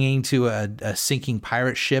just clinging to a sinking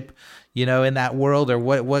pirate ship, in that world, or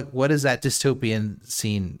what is that dystopian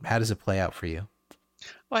scene? How does it play out for you?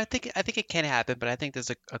 Well, I think it can happen, but I think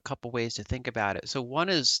there's a couple ways to think about it. So one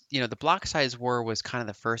is, the block size war was kind of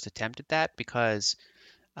the first attempt at that because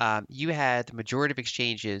you had the majority of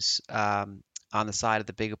exchanges on the side of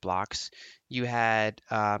the bigger blocks. You had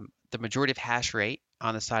the majority of hash rate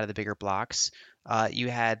on the side of the bigger blocks. You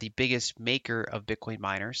had the biggest maker of Bitcoin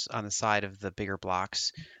miners on the side of the bigger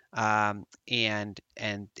blocks, and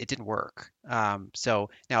it didn't work. So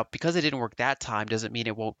now, because it didn't work that time, doesn't mean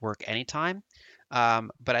it won't work anytime.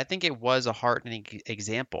 But I think it was a heartening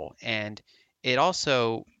example, and it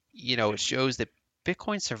also, it shows that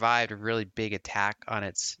Bitcoin survived a really big attack on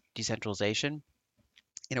its decentralization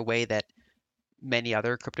in a way that many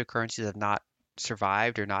other cryptocurrencies have not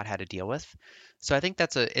survived or not had to deal with. So I think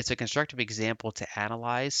it's a constructive example to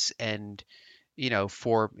analyze, and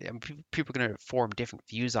for people are going to form different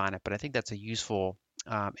views on it, but I think that's a useful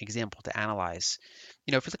example to analyze.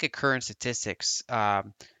 If you look at current statistics,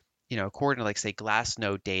 according to like say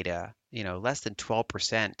Glassnode data, less than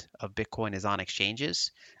 12% of Bitcoin is on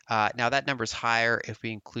exchanges. Now that number is higher if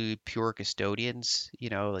we include pure custodians,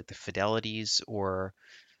 like the Fidelities or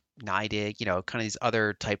NYDIG, kind of these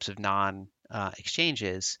other types of non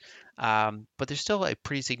exchanges. But there's still a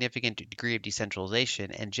pretty significant degree of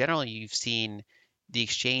decentralization, and generally you've seen the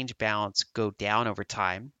exchange balance go down over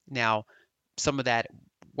time. Now, some of that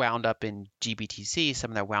wound up in GBTC,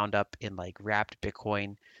 some of that wound up in like wrapped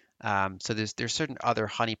Bitcoin. So there's certain other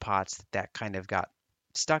honeypots that kind of got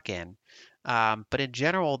stuck in. But in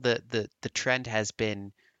general, the trend has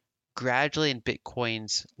been gradually in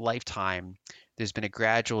Bitcoin's lifetime, there's been a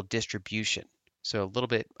gradual distribution. So a little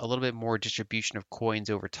bit more distribution of coins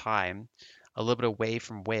over time, a little bit away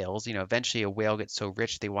from whales. Eventually a whale gets so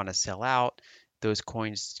rich they want to sell out. Those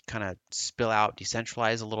coins kind of spill out,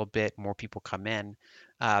 decentralize a little bit, more people come in.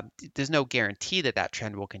 There's no guarantee that that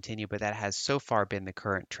trend will continue, but that has so far been the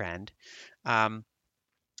current trend. Um,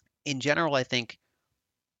 in general, I think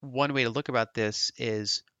one way to look about this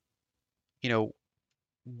is, you know,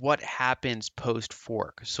 what happens post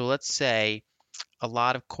fork. So let's say a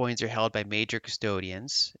lot of coins are held by major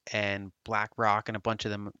custodians, and BlackRock and a bunch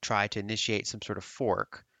of them try to initiate some sort of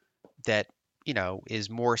fork that, is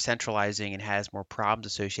more centralizing and has more problems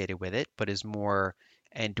associated with it, but is more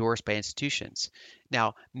endorsed by institutions.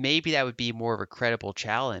 Now, maybe that would be more of a credible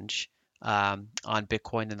challenge on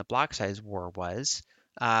Bitcoin than the block size war was.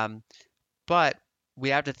 Um, but we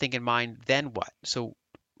have to think in mind then what? So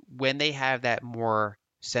when they have that more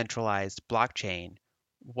centralized blockchain,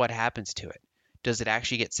 what happens to it? Does it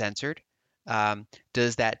actually get censored?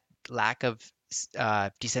 Does that lack of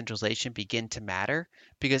decentralization begin to matter?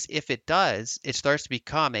 Because if it does, it starts to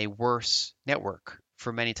become a worse network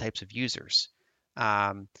for many types of users.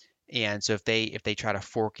 Um, and so if they try to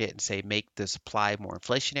fork it and say make the supply more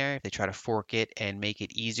inflationary, if they try to fork it and make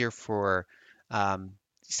it easier for um,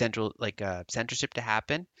 censorship to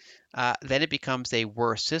happen, then it becomes a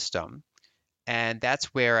worse system. And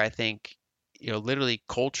that's where I think, literally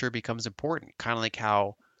culture becomes important, kind of like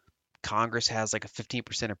how Congress has like a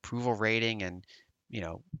 15% approval rating and, you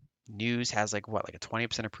know, news has like what, like a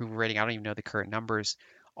 20% approval rating. I don't even know the current numbers.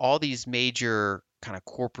 All these major kind of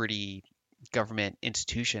corporate government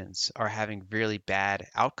institutions are having really bad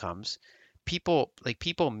outcomes. People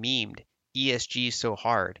memed ESG so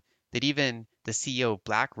hard that even the CEO of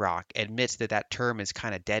BlackRock admits that that term is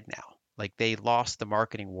kind of dead now. Like they lost the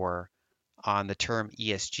marketing war on the term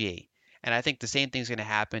ESG. And I think the same thing's going to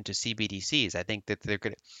happen to CBDCs. I think that they're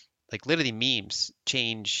going to, like, literally memes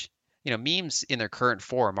change. Memes in their current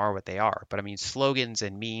form are what they are. But I mean, slogans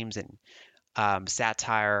and memes and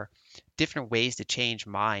satire, different ways to change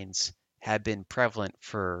minds have been prevalent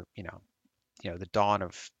for, the dawn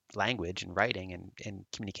of language and writing and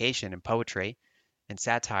communication and poetry and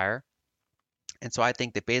satire. And so I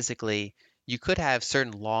think that basically you could have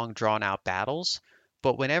certain long drawn out battles,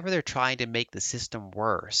 but whenever they're trying to make the system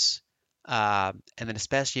worse, and then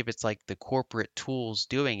especially if it's like the corporate tools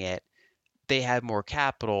doing it, they have more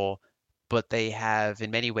capital, but they have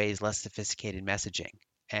in many ways less sophisticated messaging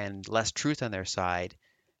and less truth on their side.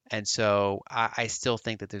 And so I still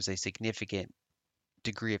think that there's a significant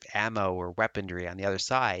degree of ammo or weaponry on the other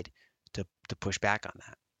side to push back on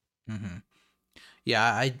that. Hmm.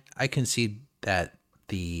 Yeah, I can see that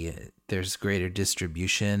there's greater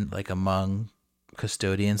distribution like among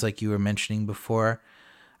custodians, like you were mentioning before.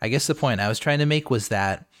 I guess the point I was trying to make was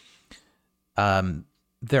that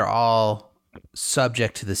they're all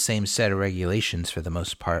subject to the same set of regulations for the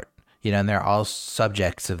most part, and they're all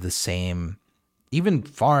subjects of the same, even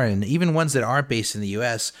ones that aren't based in the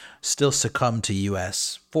U.S. still succumb to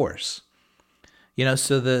U.S. force.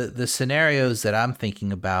 So the scenarios that I'm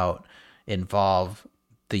thinking about involve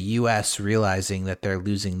the U.S. realizing that they're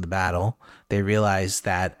losing the battle. They realize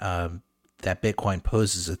that that Bitcoin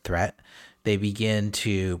poses a threat. They begin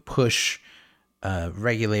to push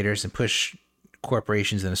regulators and push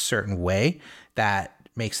corporations in a certain way that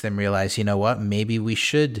makes them realize, you know what, maybe we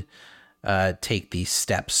should take these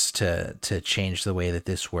steps to change the way that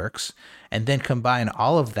this works, and then combine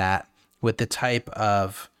all of that with the type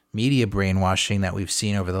of media brainwashing that we've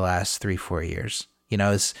seen over the last 3-4 years.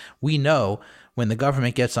 As we know, when the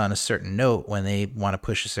government gets on a certain note, when they want to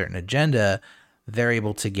push a certain agenda, they're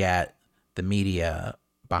able to get the media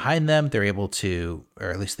behind them. They're able to,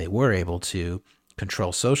 or at least they were able to,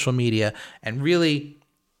 control social media. And really,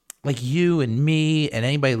 like, you and me and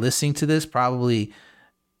anybody listening to this probably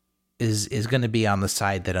is going to be on the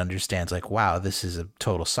side that understands, like, wow, this is a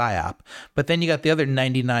total psyop. But then you got the other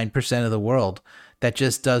 99% of the world that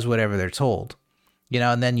just does whatever they're told,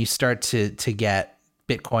 and then you start to get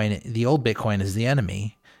Bitcoin. The old Bitcoin is the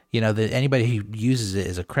enemy. That anybody who uses it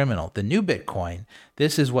is a criminal. The new Bitcoin,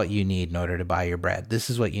 this is what you need in order to buy your bread. This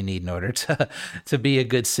is what you need in order to be a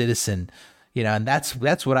good citizen. And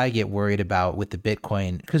that's what I get worried about with the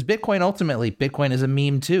Bitcoin, because Bitcoin is a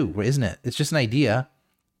meme too, isn't it? It's just an idea,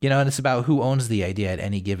 and it's about who owns the idea at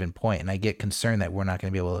any given point. And I get concerned that we're not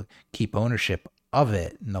going to be able to keep ownership of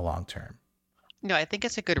it in the long term. No, I think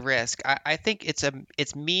it's a good risk. I think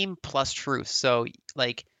it's meme plus truth. So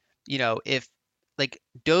like, if like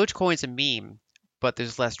Dogecoin's a meme, but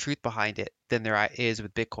there's less truth behind it than there is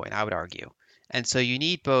with Bitcoin, I would argue. And so you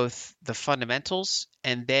need both the fundamentals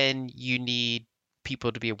and then you need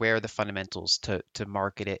people to be aware of the fundamentals to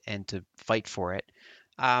market it and to fight for it.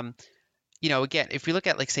 Um, again, if we look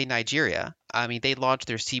at, like, say, Nigeria, I mean, they launched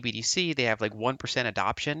their CBDC, they have like 1%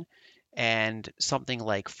 adoption, and something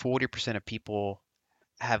like 40% of people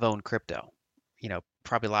have owned crypto.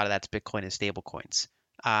 Probably a lot of that's Bitcoin and stable coins.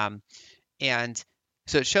 Um, and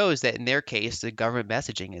so it shows that in their case, the government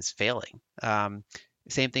messaging is failing.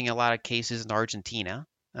 Same thing in a lot of cases in Argentina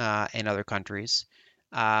and other countries.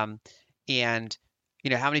 Um, and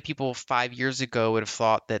how many people 5 years ago would have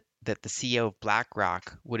thought that the CEO of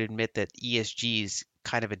BlackRock would admit that ESG is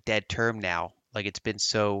kind of a dead term now, like it's been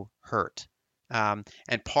so hurt. And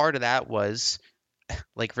part of that was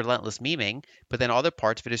like relentless memeing, but then other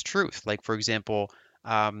parts of it is truth. Like for example,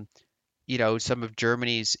 um, some of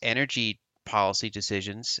Germany's energy policy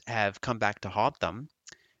decisions have come back to haunt them,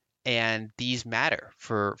 and these matter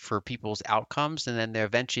for people's outcomes, and then they're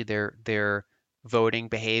eventually their voting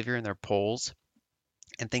behavior and their polls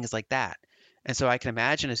and things like that. And so I can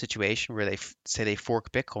imagine a situation where say they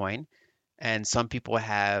fork Bitcoin, and some people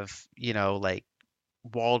have, like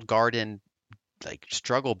walled garden, like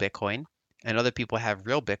struggle Bitcoin, and other people have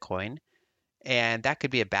real Bitcoin, and that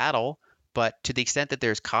could be a battle. But to the extent that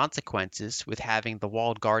there's consequences with having the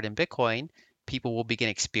walled garden Bitcoin, people will begin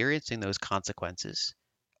experiencing those consequences.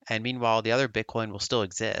 And meanwhile, the other Bitcoin will still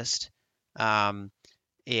exist. Um,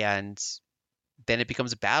 and then it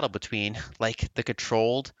becomes a battle between like the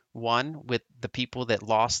controlled one with the people that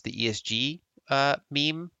lost the ESG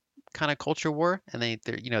meme kind of culture war, and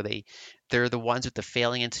they're the ones with the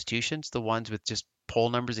failing institutions, the ones with just poll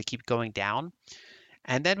numbers that keep going down.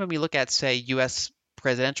 And then when we look at, say, U.S.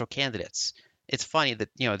 presidential candidates, it's funny that,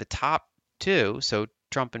 the top two, so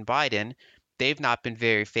Trump and Biden, they've not been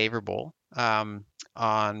very favorable on,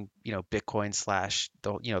 Bitcoin slash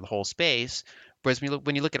the whole space. Whereas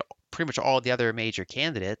when you look at pretty much all the other major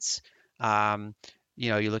candidates, um,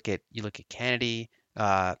 you look at Kennedy,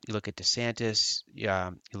 you look at DeSantis, you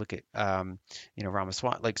look at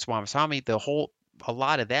Ramaswamy, like Swamaswamy, a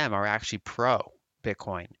lot of them are actually pro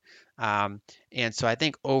Bitcoin. Um, and so I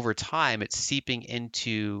think over time it's seeping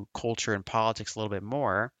into culture and politics a little bit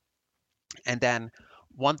more. And then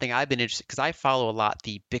one thing I've been interested, because I follow a lot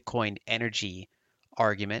the Bitcoin energy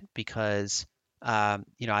argument, because I'm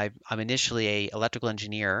initially a electrical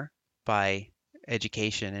engineer by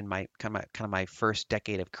education in my kind of my first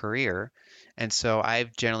decade of career, and so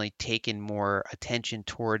I've generally taken more attention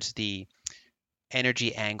towards the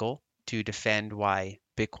energy angle to defend why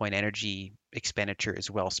Bitcoin energy expenditure is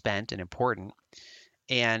well spent and important.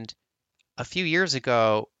 And a few years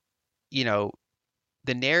ago, you know,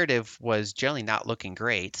 the narrative was generally not looking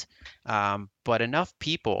great, but enough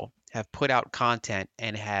people have put out content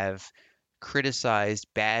and have criticized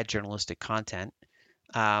bad journalistic content,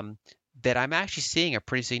 um, that I'm actually seeing a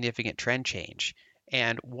pretty significant trend change.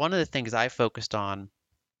 And one of the things I focused on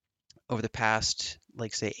over the past,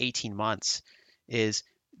 like say, 18 months is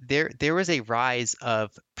there was a rise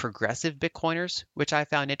of progressive Bitcoiners, which I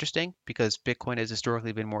found interesting because Bitcoin has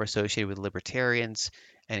historically been more associated with libertarians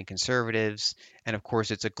and conservatives. And of course,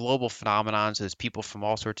 it's a global phenomenon, so there's people from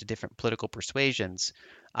all sorts of different political persuasions.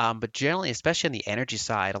 But generally, especially on the energy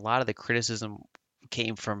side, a lot of the criticism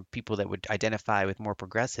came from people that would identify with more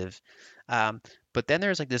progressive. Um, but then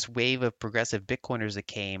there's like this wave of progressive Bitcoiners that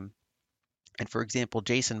came, and for example,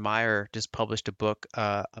 Jason Meyer just published a book,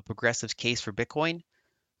 A Progressive's Case for Bitcoin.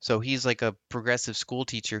 So he's like a progressive school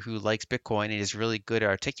teacher who likes Bitcoin and is really good at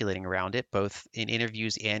articulating around it, both in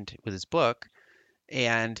interviews and with his book.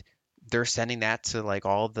 And they're sending that to like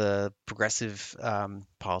all the progressive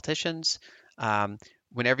politicians. Um,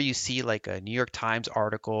 Whenever you see like a New York Times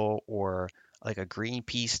article or like a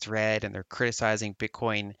Greenpeace thread and they're criticizing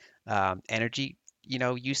Bitcoin energy,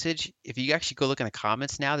 usage, if you actually go look in the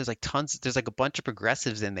comments now, there's like a bunch of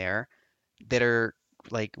progressives in there that are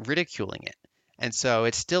like ridiculing it. And so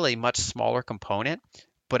it's still a much smaller component,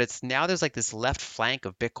 but it's now there's like this left flank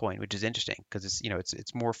of Bitcoin, which is interesting because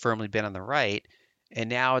it's more firmly been on the right. And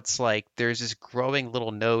now it's like there's this growing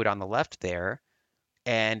little node on the left there.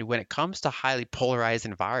 And when it comes to highly polarized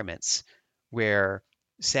environments where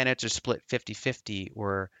Senates are split 50-50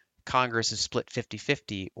 or Congress is split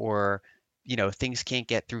 50-50 or things can't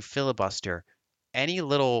get through filibuster, any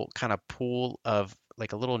little kind of pool of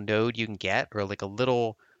like a little node you can get or like a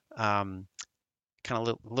little um, kind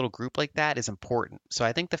of little group like that is important. So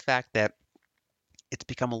I think the fact that it's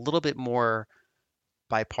become a little bit more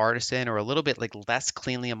bipartisan or a little bit like less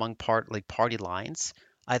cleanly among party lines,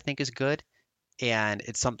 I think is good. And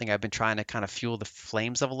it's something I've been trying to kind of fuel the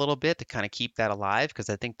flames of a little bit to kind of keep that alive because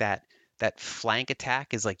I think that flank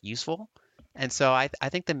attack is like useful. And so I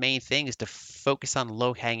think the main thing is to focus on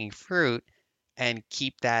low hanging fruit and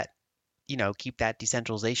keep that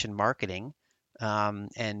decentralization marketing,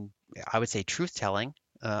 and I would say truth telling,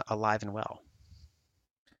 alive and well.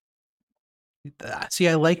 See,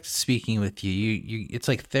 I liked speaking with you. It's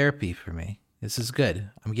like therapy for me. This is good.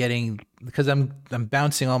 I'm getting because I'm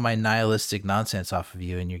bouncing all my nihilistic nonsense off of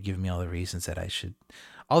you, and you're giving me all the reasons that I should,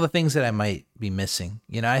 all the things that I might be missing.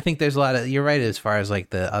 I think there's a lot of. You're right as far as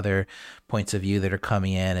like the other points of view that are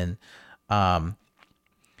coming in, and um,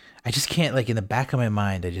 I just can't like in the back of my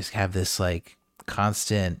mind. I just have this like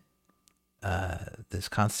constant, this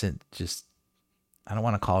constant just. I don't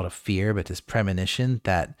want to call it a fear, but this premonition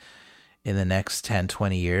that in the next 10,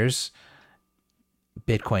 20 years,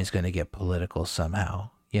 Bitcoin's going to get political somehow.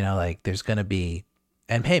 Like there's going to be,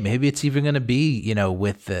 and hey, maybe it's even going to be,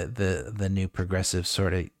 with the new progressive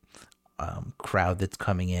sort of crowd that's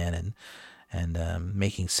coming in and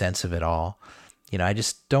making sense of it all. I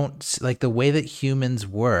just don't like the way that humans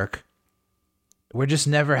work. We're just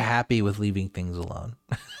never happy with leaving things alone.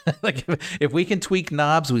 Like if we can tweak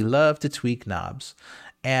knobs, we love to tweak knobs.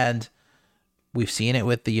 And we've seen it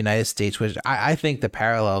with the United States, which I think the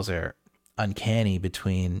parallels are uncanny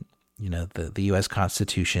between the U.S.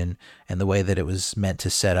 Constitution and the way that it was meant to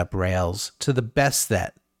set up rails to the best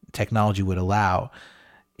that technology would allow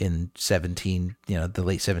in the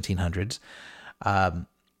late 1700s.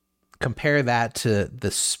 Compare that to the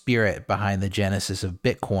spirit behind the genesis of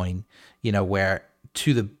Bitcoin, where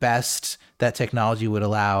to the best that technology would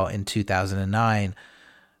allow in 2009,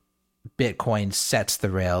 Bitcoin sets the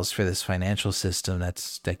rails for this financial system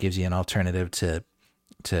that gives you an alternative to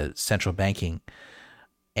central banking.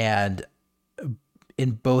 And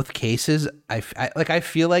in both cases, I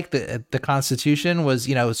feel like the Constitution was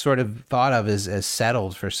sort of thought of as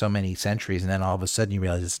settled for so many centuries, and then all of a sudden you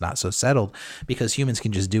realize it's not so settled because humans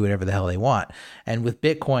can just do whatever the hell they want. And with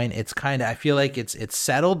Bitcoin, it's kind of, I feel like it's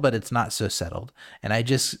settled, but it's not so settled. And I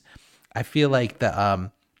feel like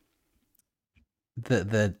the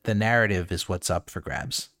narrative is what's up for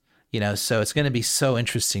grabs. So it's going to be so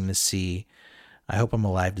interesting to see. I hope I'm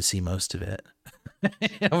alive to see most of it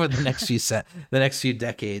over the next few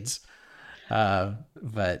decades.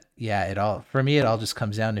 But yeah, for me, it all just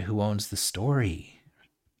comes down to who owns the story.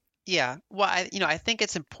 Yeah. Well, I think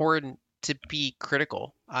it's important to be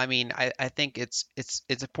critical. I mean, I think it's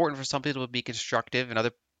important for some people to be constructive and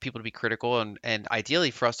other people to be critical, and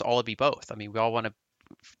ideally for us to all be both. I mean, we all want to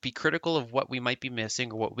be critical of what we might be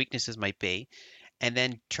missing or what weaknesses might be, and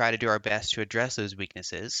then try to do our best to address those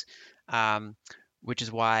weaknesses. Um, which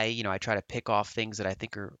is why, I try to pick off things that I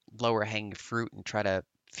think are lower hanging fruit and try to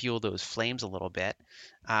fuel those flames a little bit.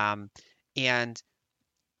 Um, and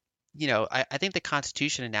I think the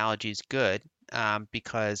Constitution analogy is good,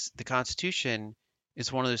 because the Constitution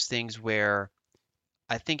is one of those things where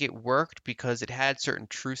I think it worked because it had certain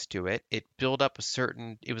truth to it. It built up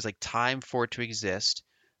it was like time for it to exist.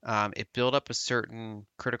 It built up a certain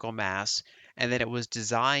critical mass, and then it was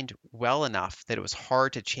designed well enough that it was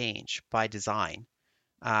hard to change by design.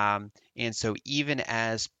 And so even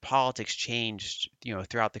as politics changed,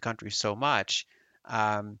 throughout the country so much,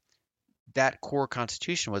 um, that core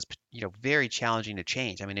constitution was, very challenging to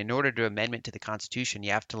change. I mean, in order to amendment to the Constitution,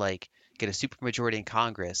 you have to like get a supermajority in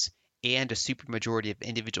Congress and a supermajority of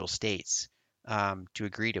individual states, to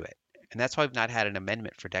agree to it. And that's why we've not had an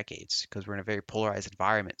amendment for decades, because we're in a very polarized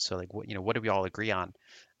environment. So like, what do we all agree on?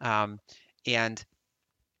 Um, and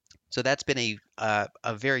so that's been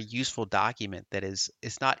a very useful document that is,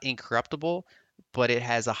 it's not incorruptible, but it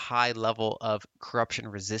has a high level of corruption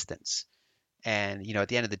resistance. And, at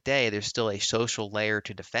the end of the day, there's still a social layer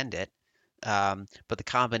to defend it. But the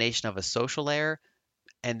combination of a social layer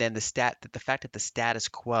and then the fact that the status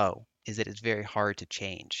quo is that it's very hard to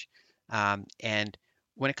change. And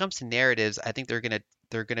when it comes to narratives, I think they're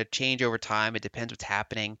gonna change over time. It depends what's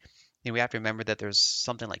happening. We have to remember that there's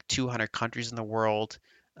something like 200 countries in the world.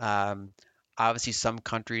 Um, Obviously, some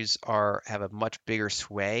countries have a much bigger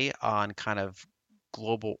sway on kind of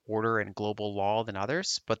global order and global law than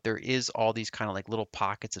others, but there is all these kind of like little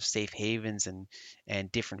pockets of safe havens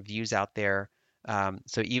and different views out there.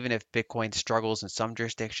 So even if Bitcoin struggles in some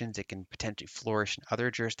jurisdictions, it can potentially flourish in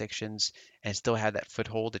other jurisdictions and still have that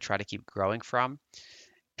foothold to try to keep growing from.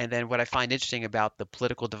 And then what I find interesting about the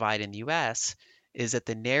political divide in the US is that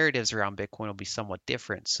the narratives around Bitcoin will be somewhat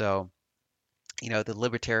different. So, the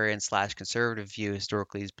libertarian slash conservative view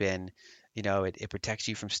historically has been, it protects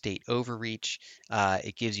you from state overreach.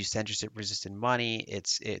 It gives you censorship resistant money.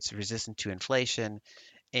 It's resistant to inflation.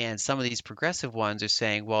 And some of these progressive ones are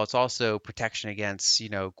saying, well, it's also protection against,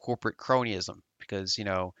 corporate cronyism because,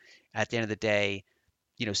 at the end of the day,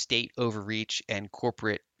 state overreach and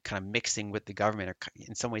corporate kind of mixing with the government are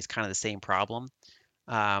in some ways kind of the same problem.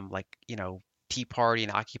 Like, Tea Party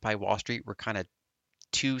and Occupy Wall Street were kind of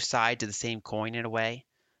two sides of the same coin in a way.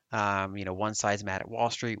 One side's mad at Wall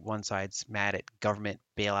Street, one side's mad at government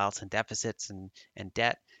bailouts and deficits and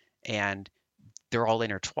debt, and they're all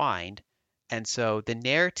intertwined. And so the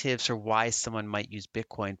narratives for why someone might use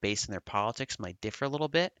Bitcoin based on their politics might differ a little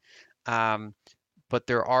bit. Um, but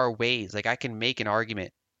there are ways, like I can make an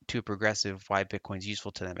argument to a progressive why Bitcoin's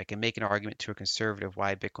useful to them. I can make an argument to a conservative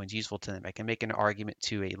why Bitcoin's useful to them. I can make an argument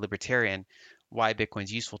to a libertarian why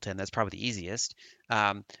Bitcoin's useful to them. That's probably the easiest.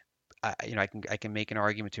 Um, I can make an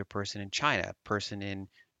argument to a person in China, a person in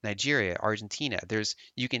Nigeria, Argentina.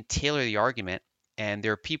 You can tailor the argument And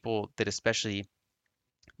there are people that especially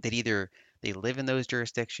that either they live in those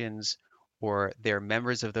jurisdictions or they're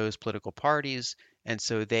members of those political parties, and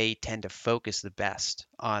so they tend to focus the best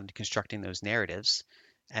on constructing those narratives.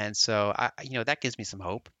 And so that gives me some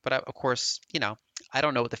hope. But of course, I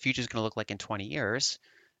don't know what the future is going to look like in 20 years,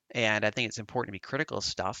 and I think it's important to be critical of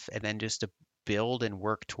stuff and then just to build and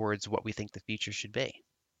work towards what we think the future should be.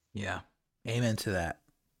 Yeah. Amen to that.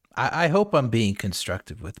 I hope I'm being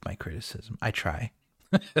constructive with my criticism. I try.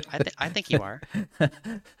 I think you are.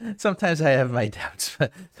 Sometimes I have my doubts,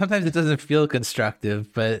 but sometimes it doesn't feel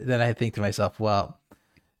constructive. But then I think to myself, well,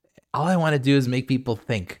 all I want to do is make people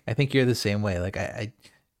think. I think you're the same way. Like I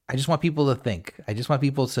just want people to think. I just want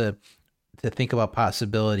people to think about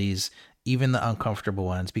possibilities, even the uncomfortable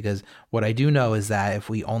ones. Because what I do know is that if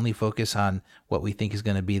we only focus on what we think is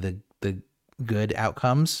going to be the good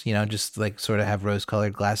outcomes, just like sort of have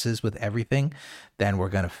rose-colored glasses with everything, then we're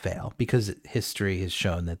going to fail, because history has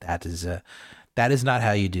shown that is not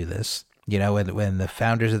how you do this. When the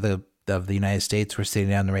founders of the United States were sitting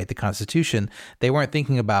down to write the Constitution, they weren't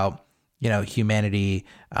thinking about humanity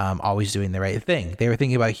always doing the right thing. They were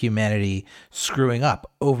thinking about humanity screwing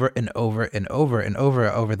up over and over and over and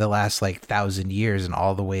over the last 1,000 years, and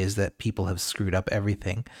all the ways that people have screwed up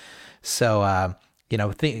everything. So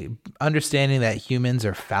understanding that humans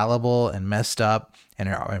are fallible and messed up and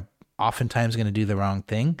are oftentimes going to do the wrong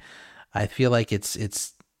thing, I feel like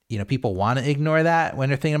it's people want to ignore that when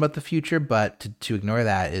they're thinking about the future, but to ignore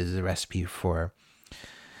that is a recipe for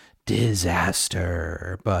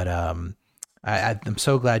disaster. But I'm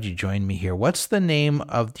so glad you joined me here. What's the name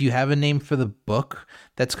of? Do you have a name for the book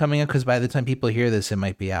that's coming up? Because by the time people hear this, it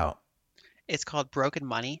might be out. It's called Broken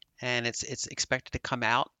Money, and it's expected to come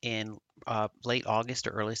out in late August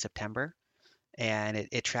or early September. And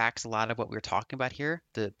it tracks a lot of what we were talking about here,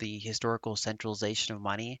 the historical centralization of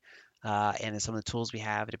money, and some of the tools we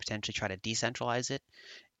have to potentially try to decentralize it.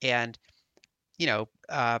 And you know,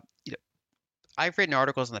 uh, you know, I've written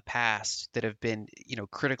articles in the past that have been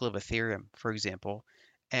critical of Ethereum, for example.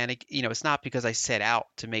 And it's not because I set out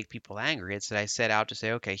to make people angry. It's that I set out to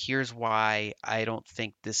say, okay, here's why I don't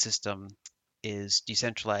think this system is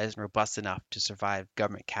decentralized and robust enough to survive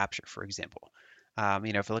government capture, for example.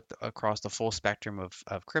 If I look across the full spectrum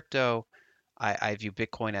of crypto, I view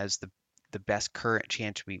Bitcoin as the best current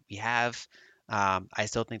chance we have. I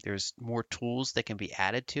still think there's more tools that can be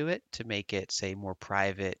added to it to make it, say, more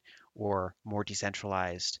private or more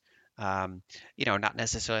decentralized. Not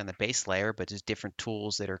necessarily on the base layer, but just different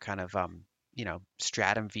tools that are kind of,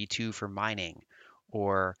 Stratum V2 for mining,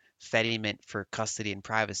 or Fediment for custody and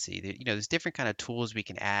privacy. There's different kind of tools we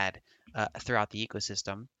can add throughout the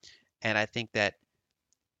ecosystem. And I think that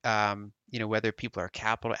whether people are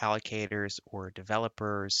capital allocators or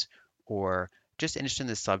developers or just interested in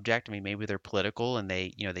the subject, I mean, maybe they're political and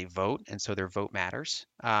they vote, and so their vote matters.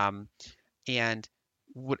 And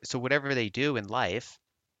so whatever they do in life,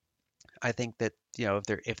 I think that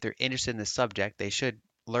if they're interested in the subject, they should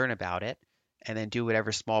learn about it and then do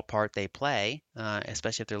whatever small part they play,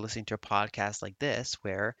 especially if they're listening to a podcast like this,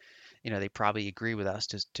 where they probably agree with us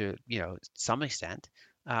to some extent,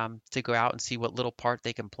 to go out and see what little part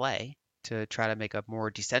they can play to try to make a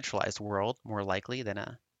more decentralized world more likely than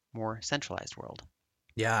a more centralized world.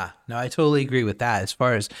 Yeah, no, I totally agree with that. As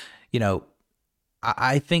far as,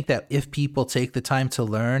 I think that if people take the time to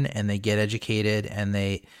learn and they get educated and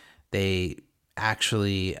they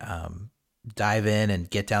actually dive in and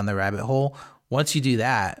get down the rabbit hole, once you do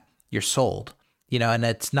that, you're sold. And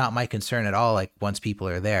that's not my concern at all. Like, once people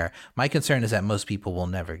are there, my concern is that most people will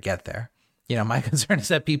never get there. My concern is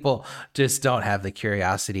that people just don't have the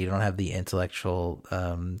curiosity, don't have the intellectual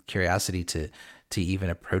curiosity to even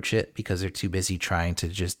approach it, because they're too busy trying to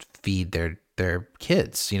just feed their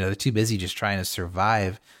kids. They're too busy just trying to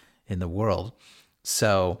survive in the world.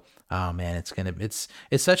 So, oh man, it's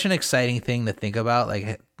such an exciting thing to think about,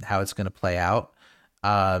 like how it's gonna play out,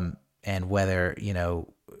 and whether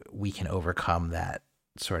we can overcome that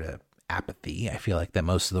sort of apathy I feel like that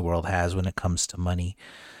most of the world has when it comes to money.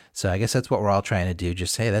 So I guess that's what we're all trying to do.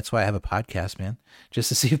 Just, hey, that's why I have a podcast, man. Just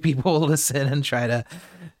to see if people will listen and try to,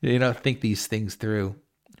 think these things through.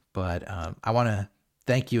 But I want to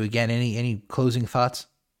thank you again. Any closing thoughts?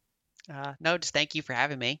 No, just thank you for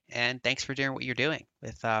having me, and thanks for doing what you're doing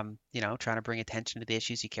with, trying to bring attention to the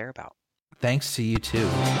issues you care about. Thanks to you too.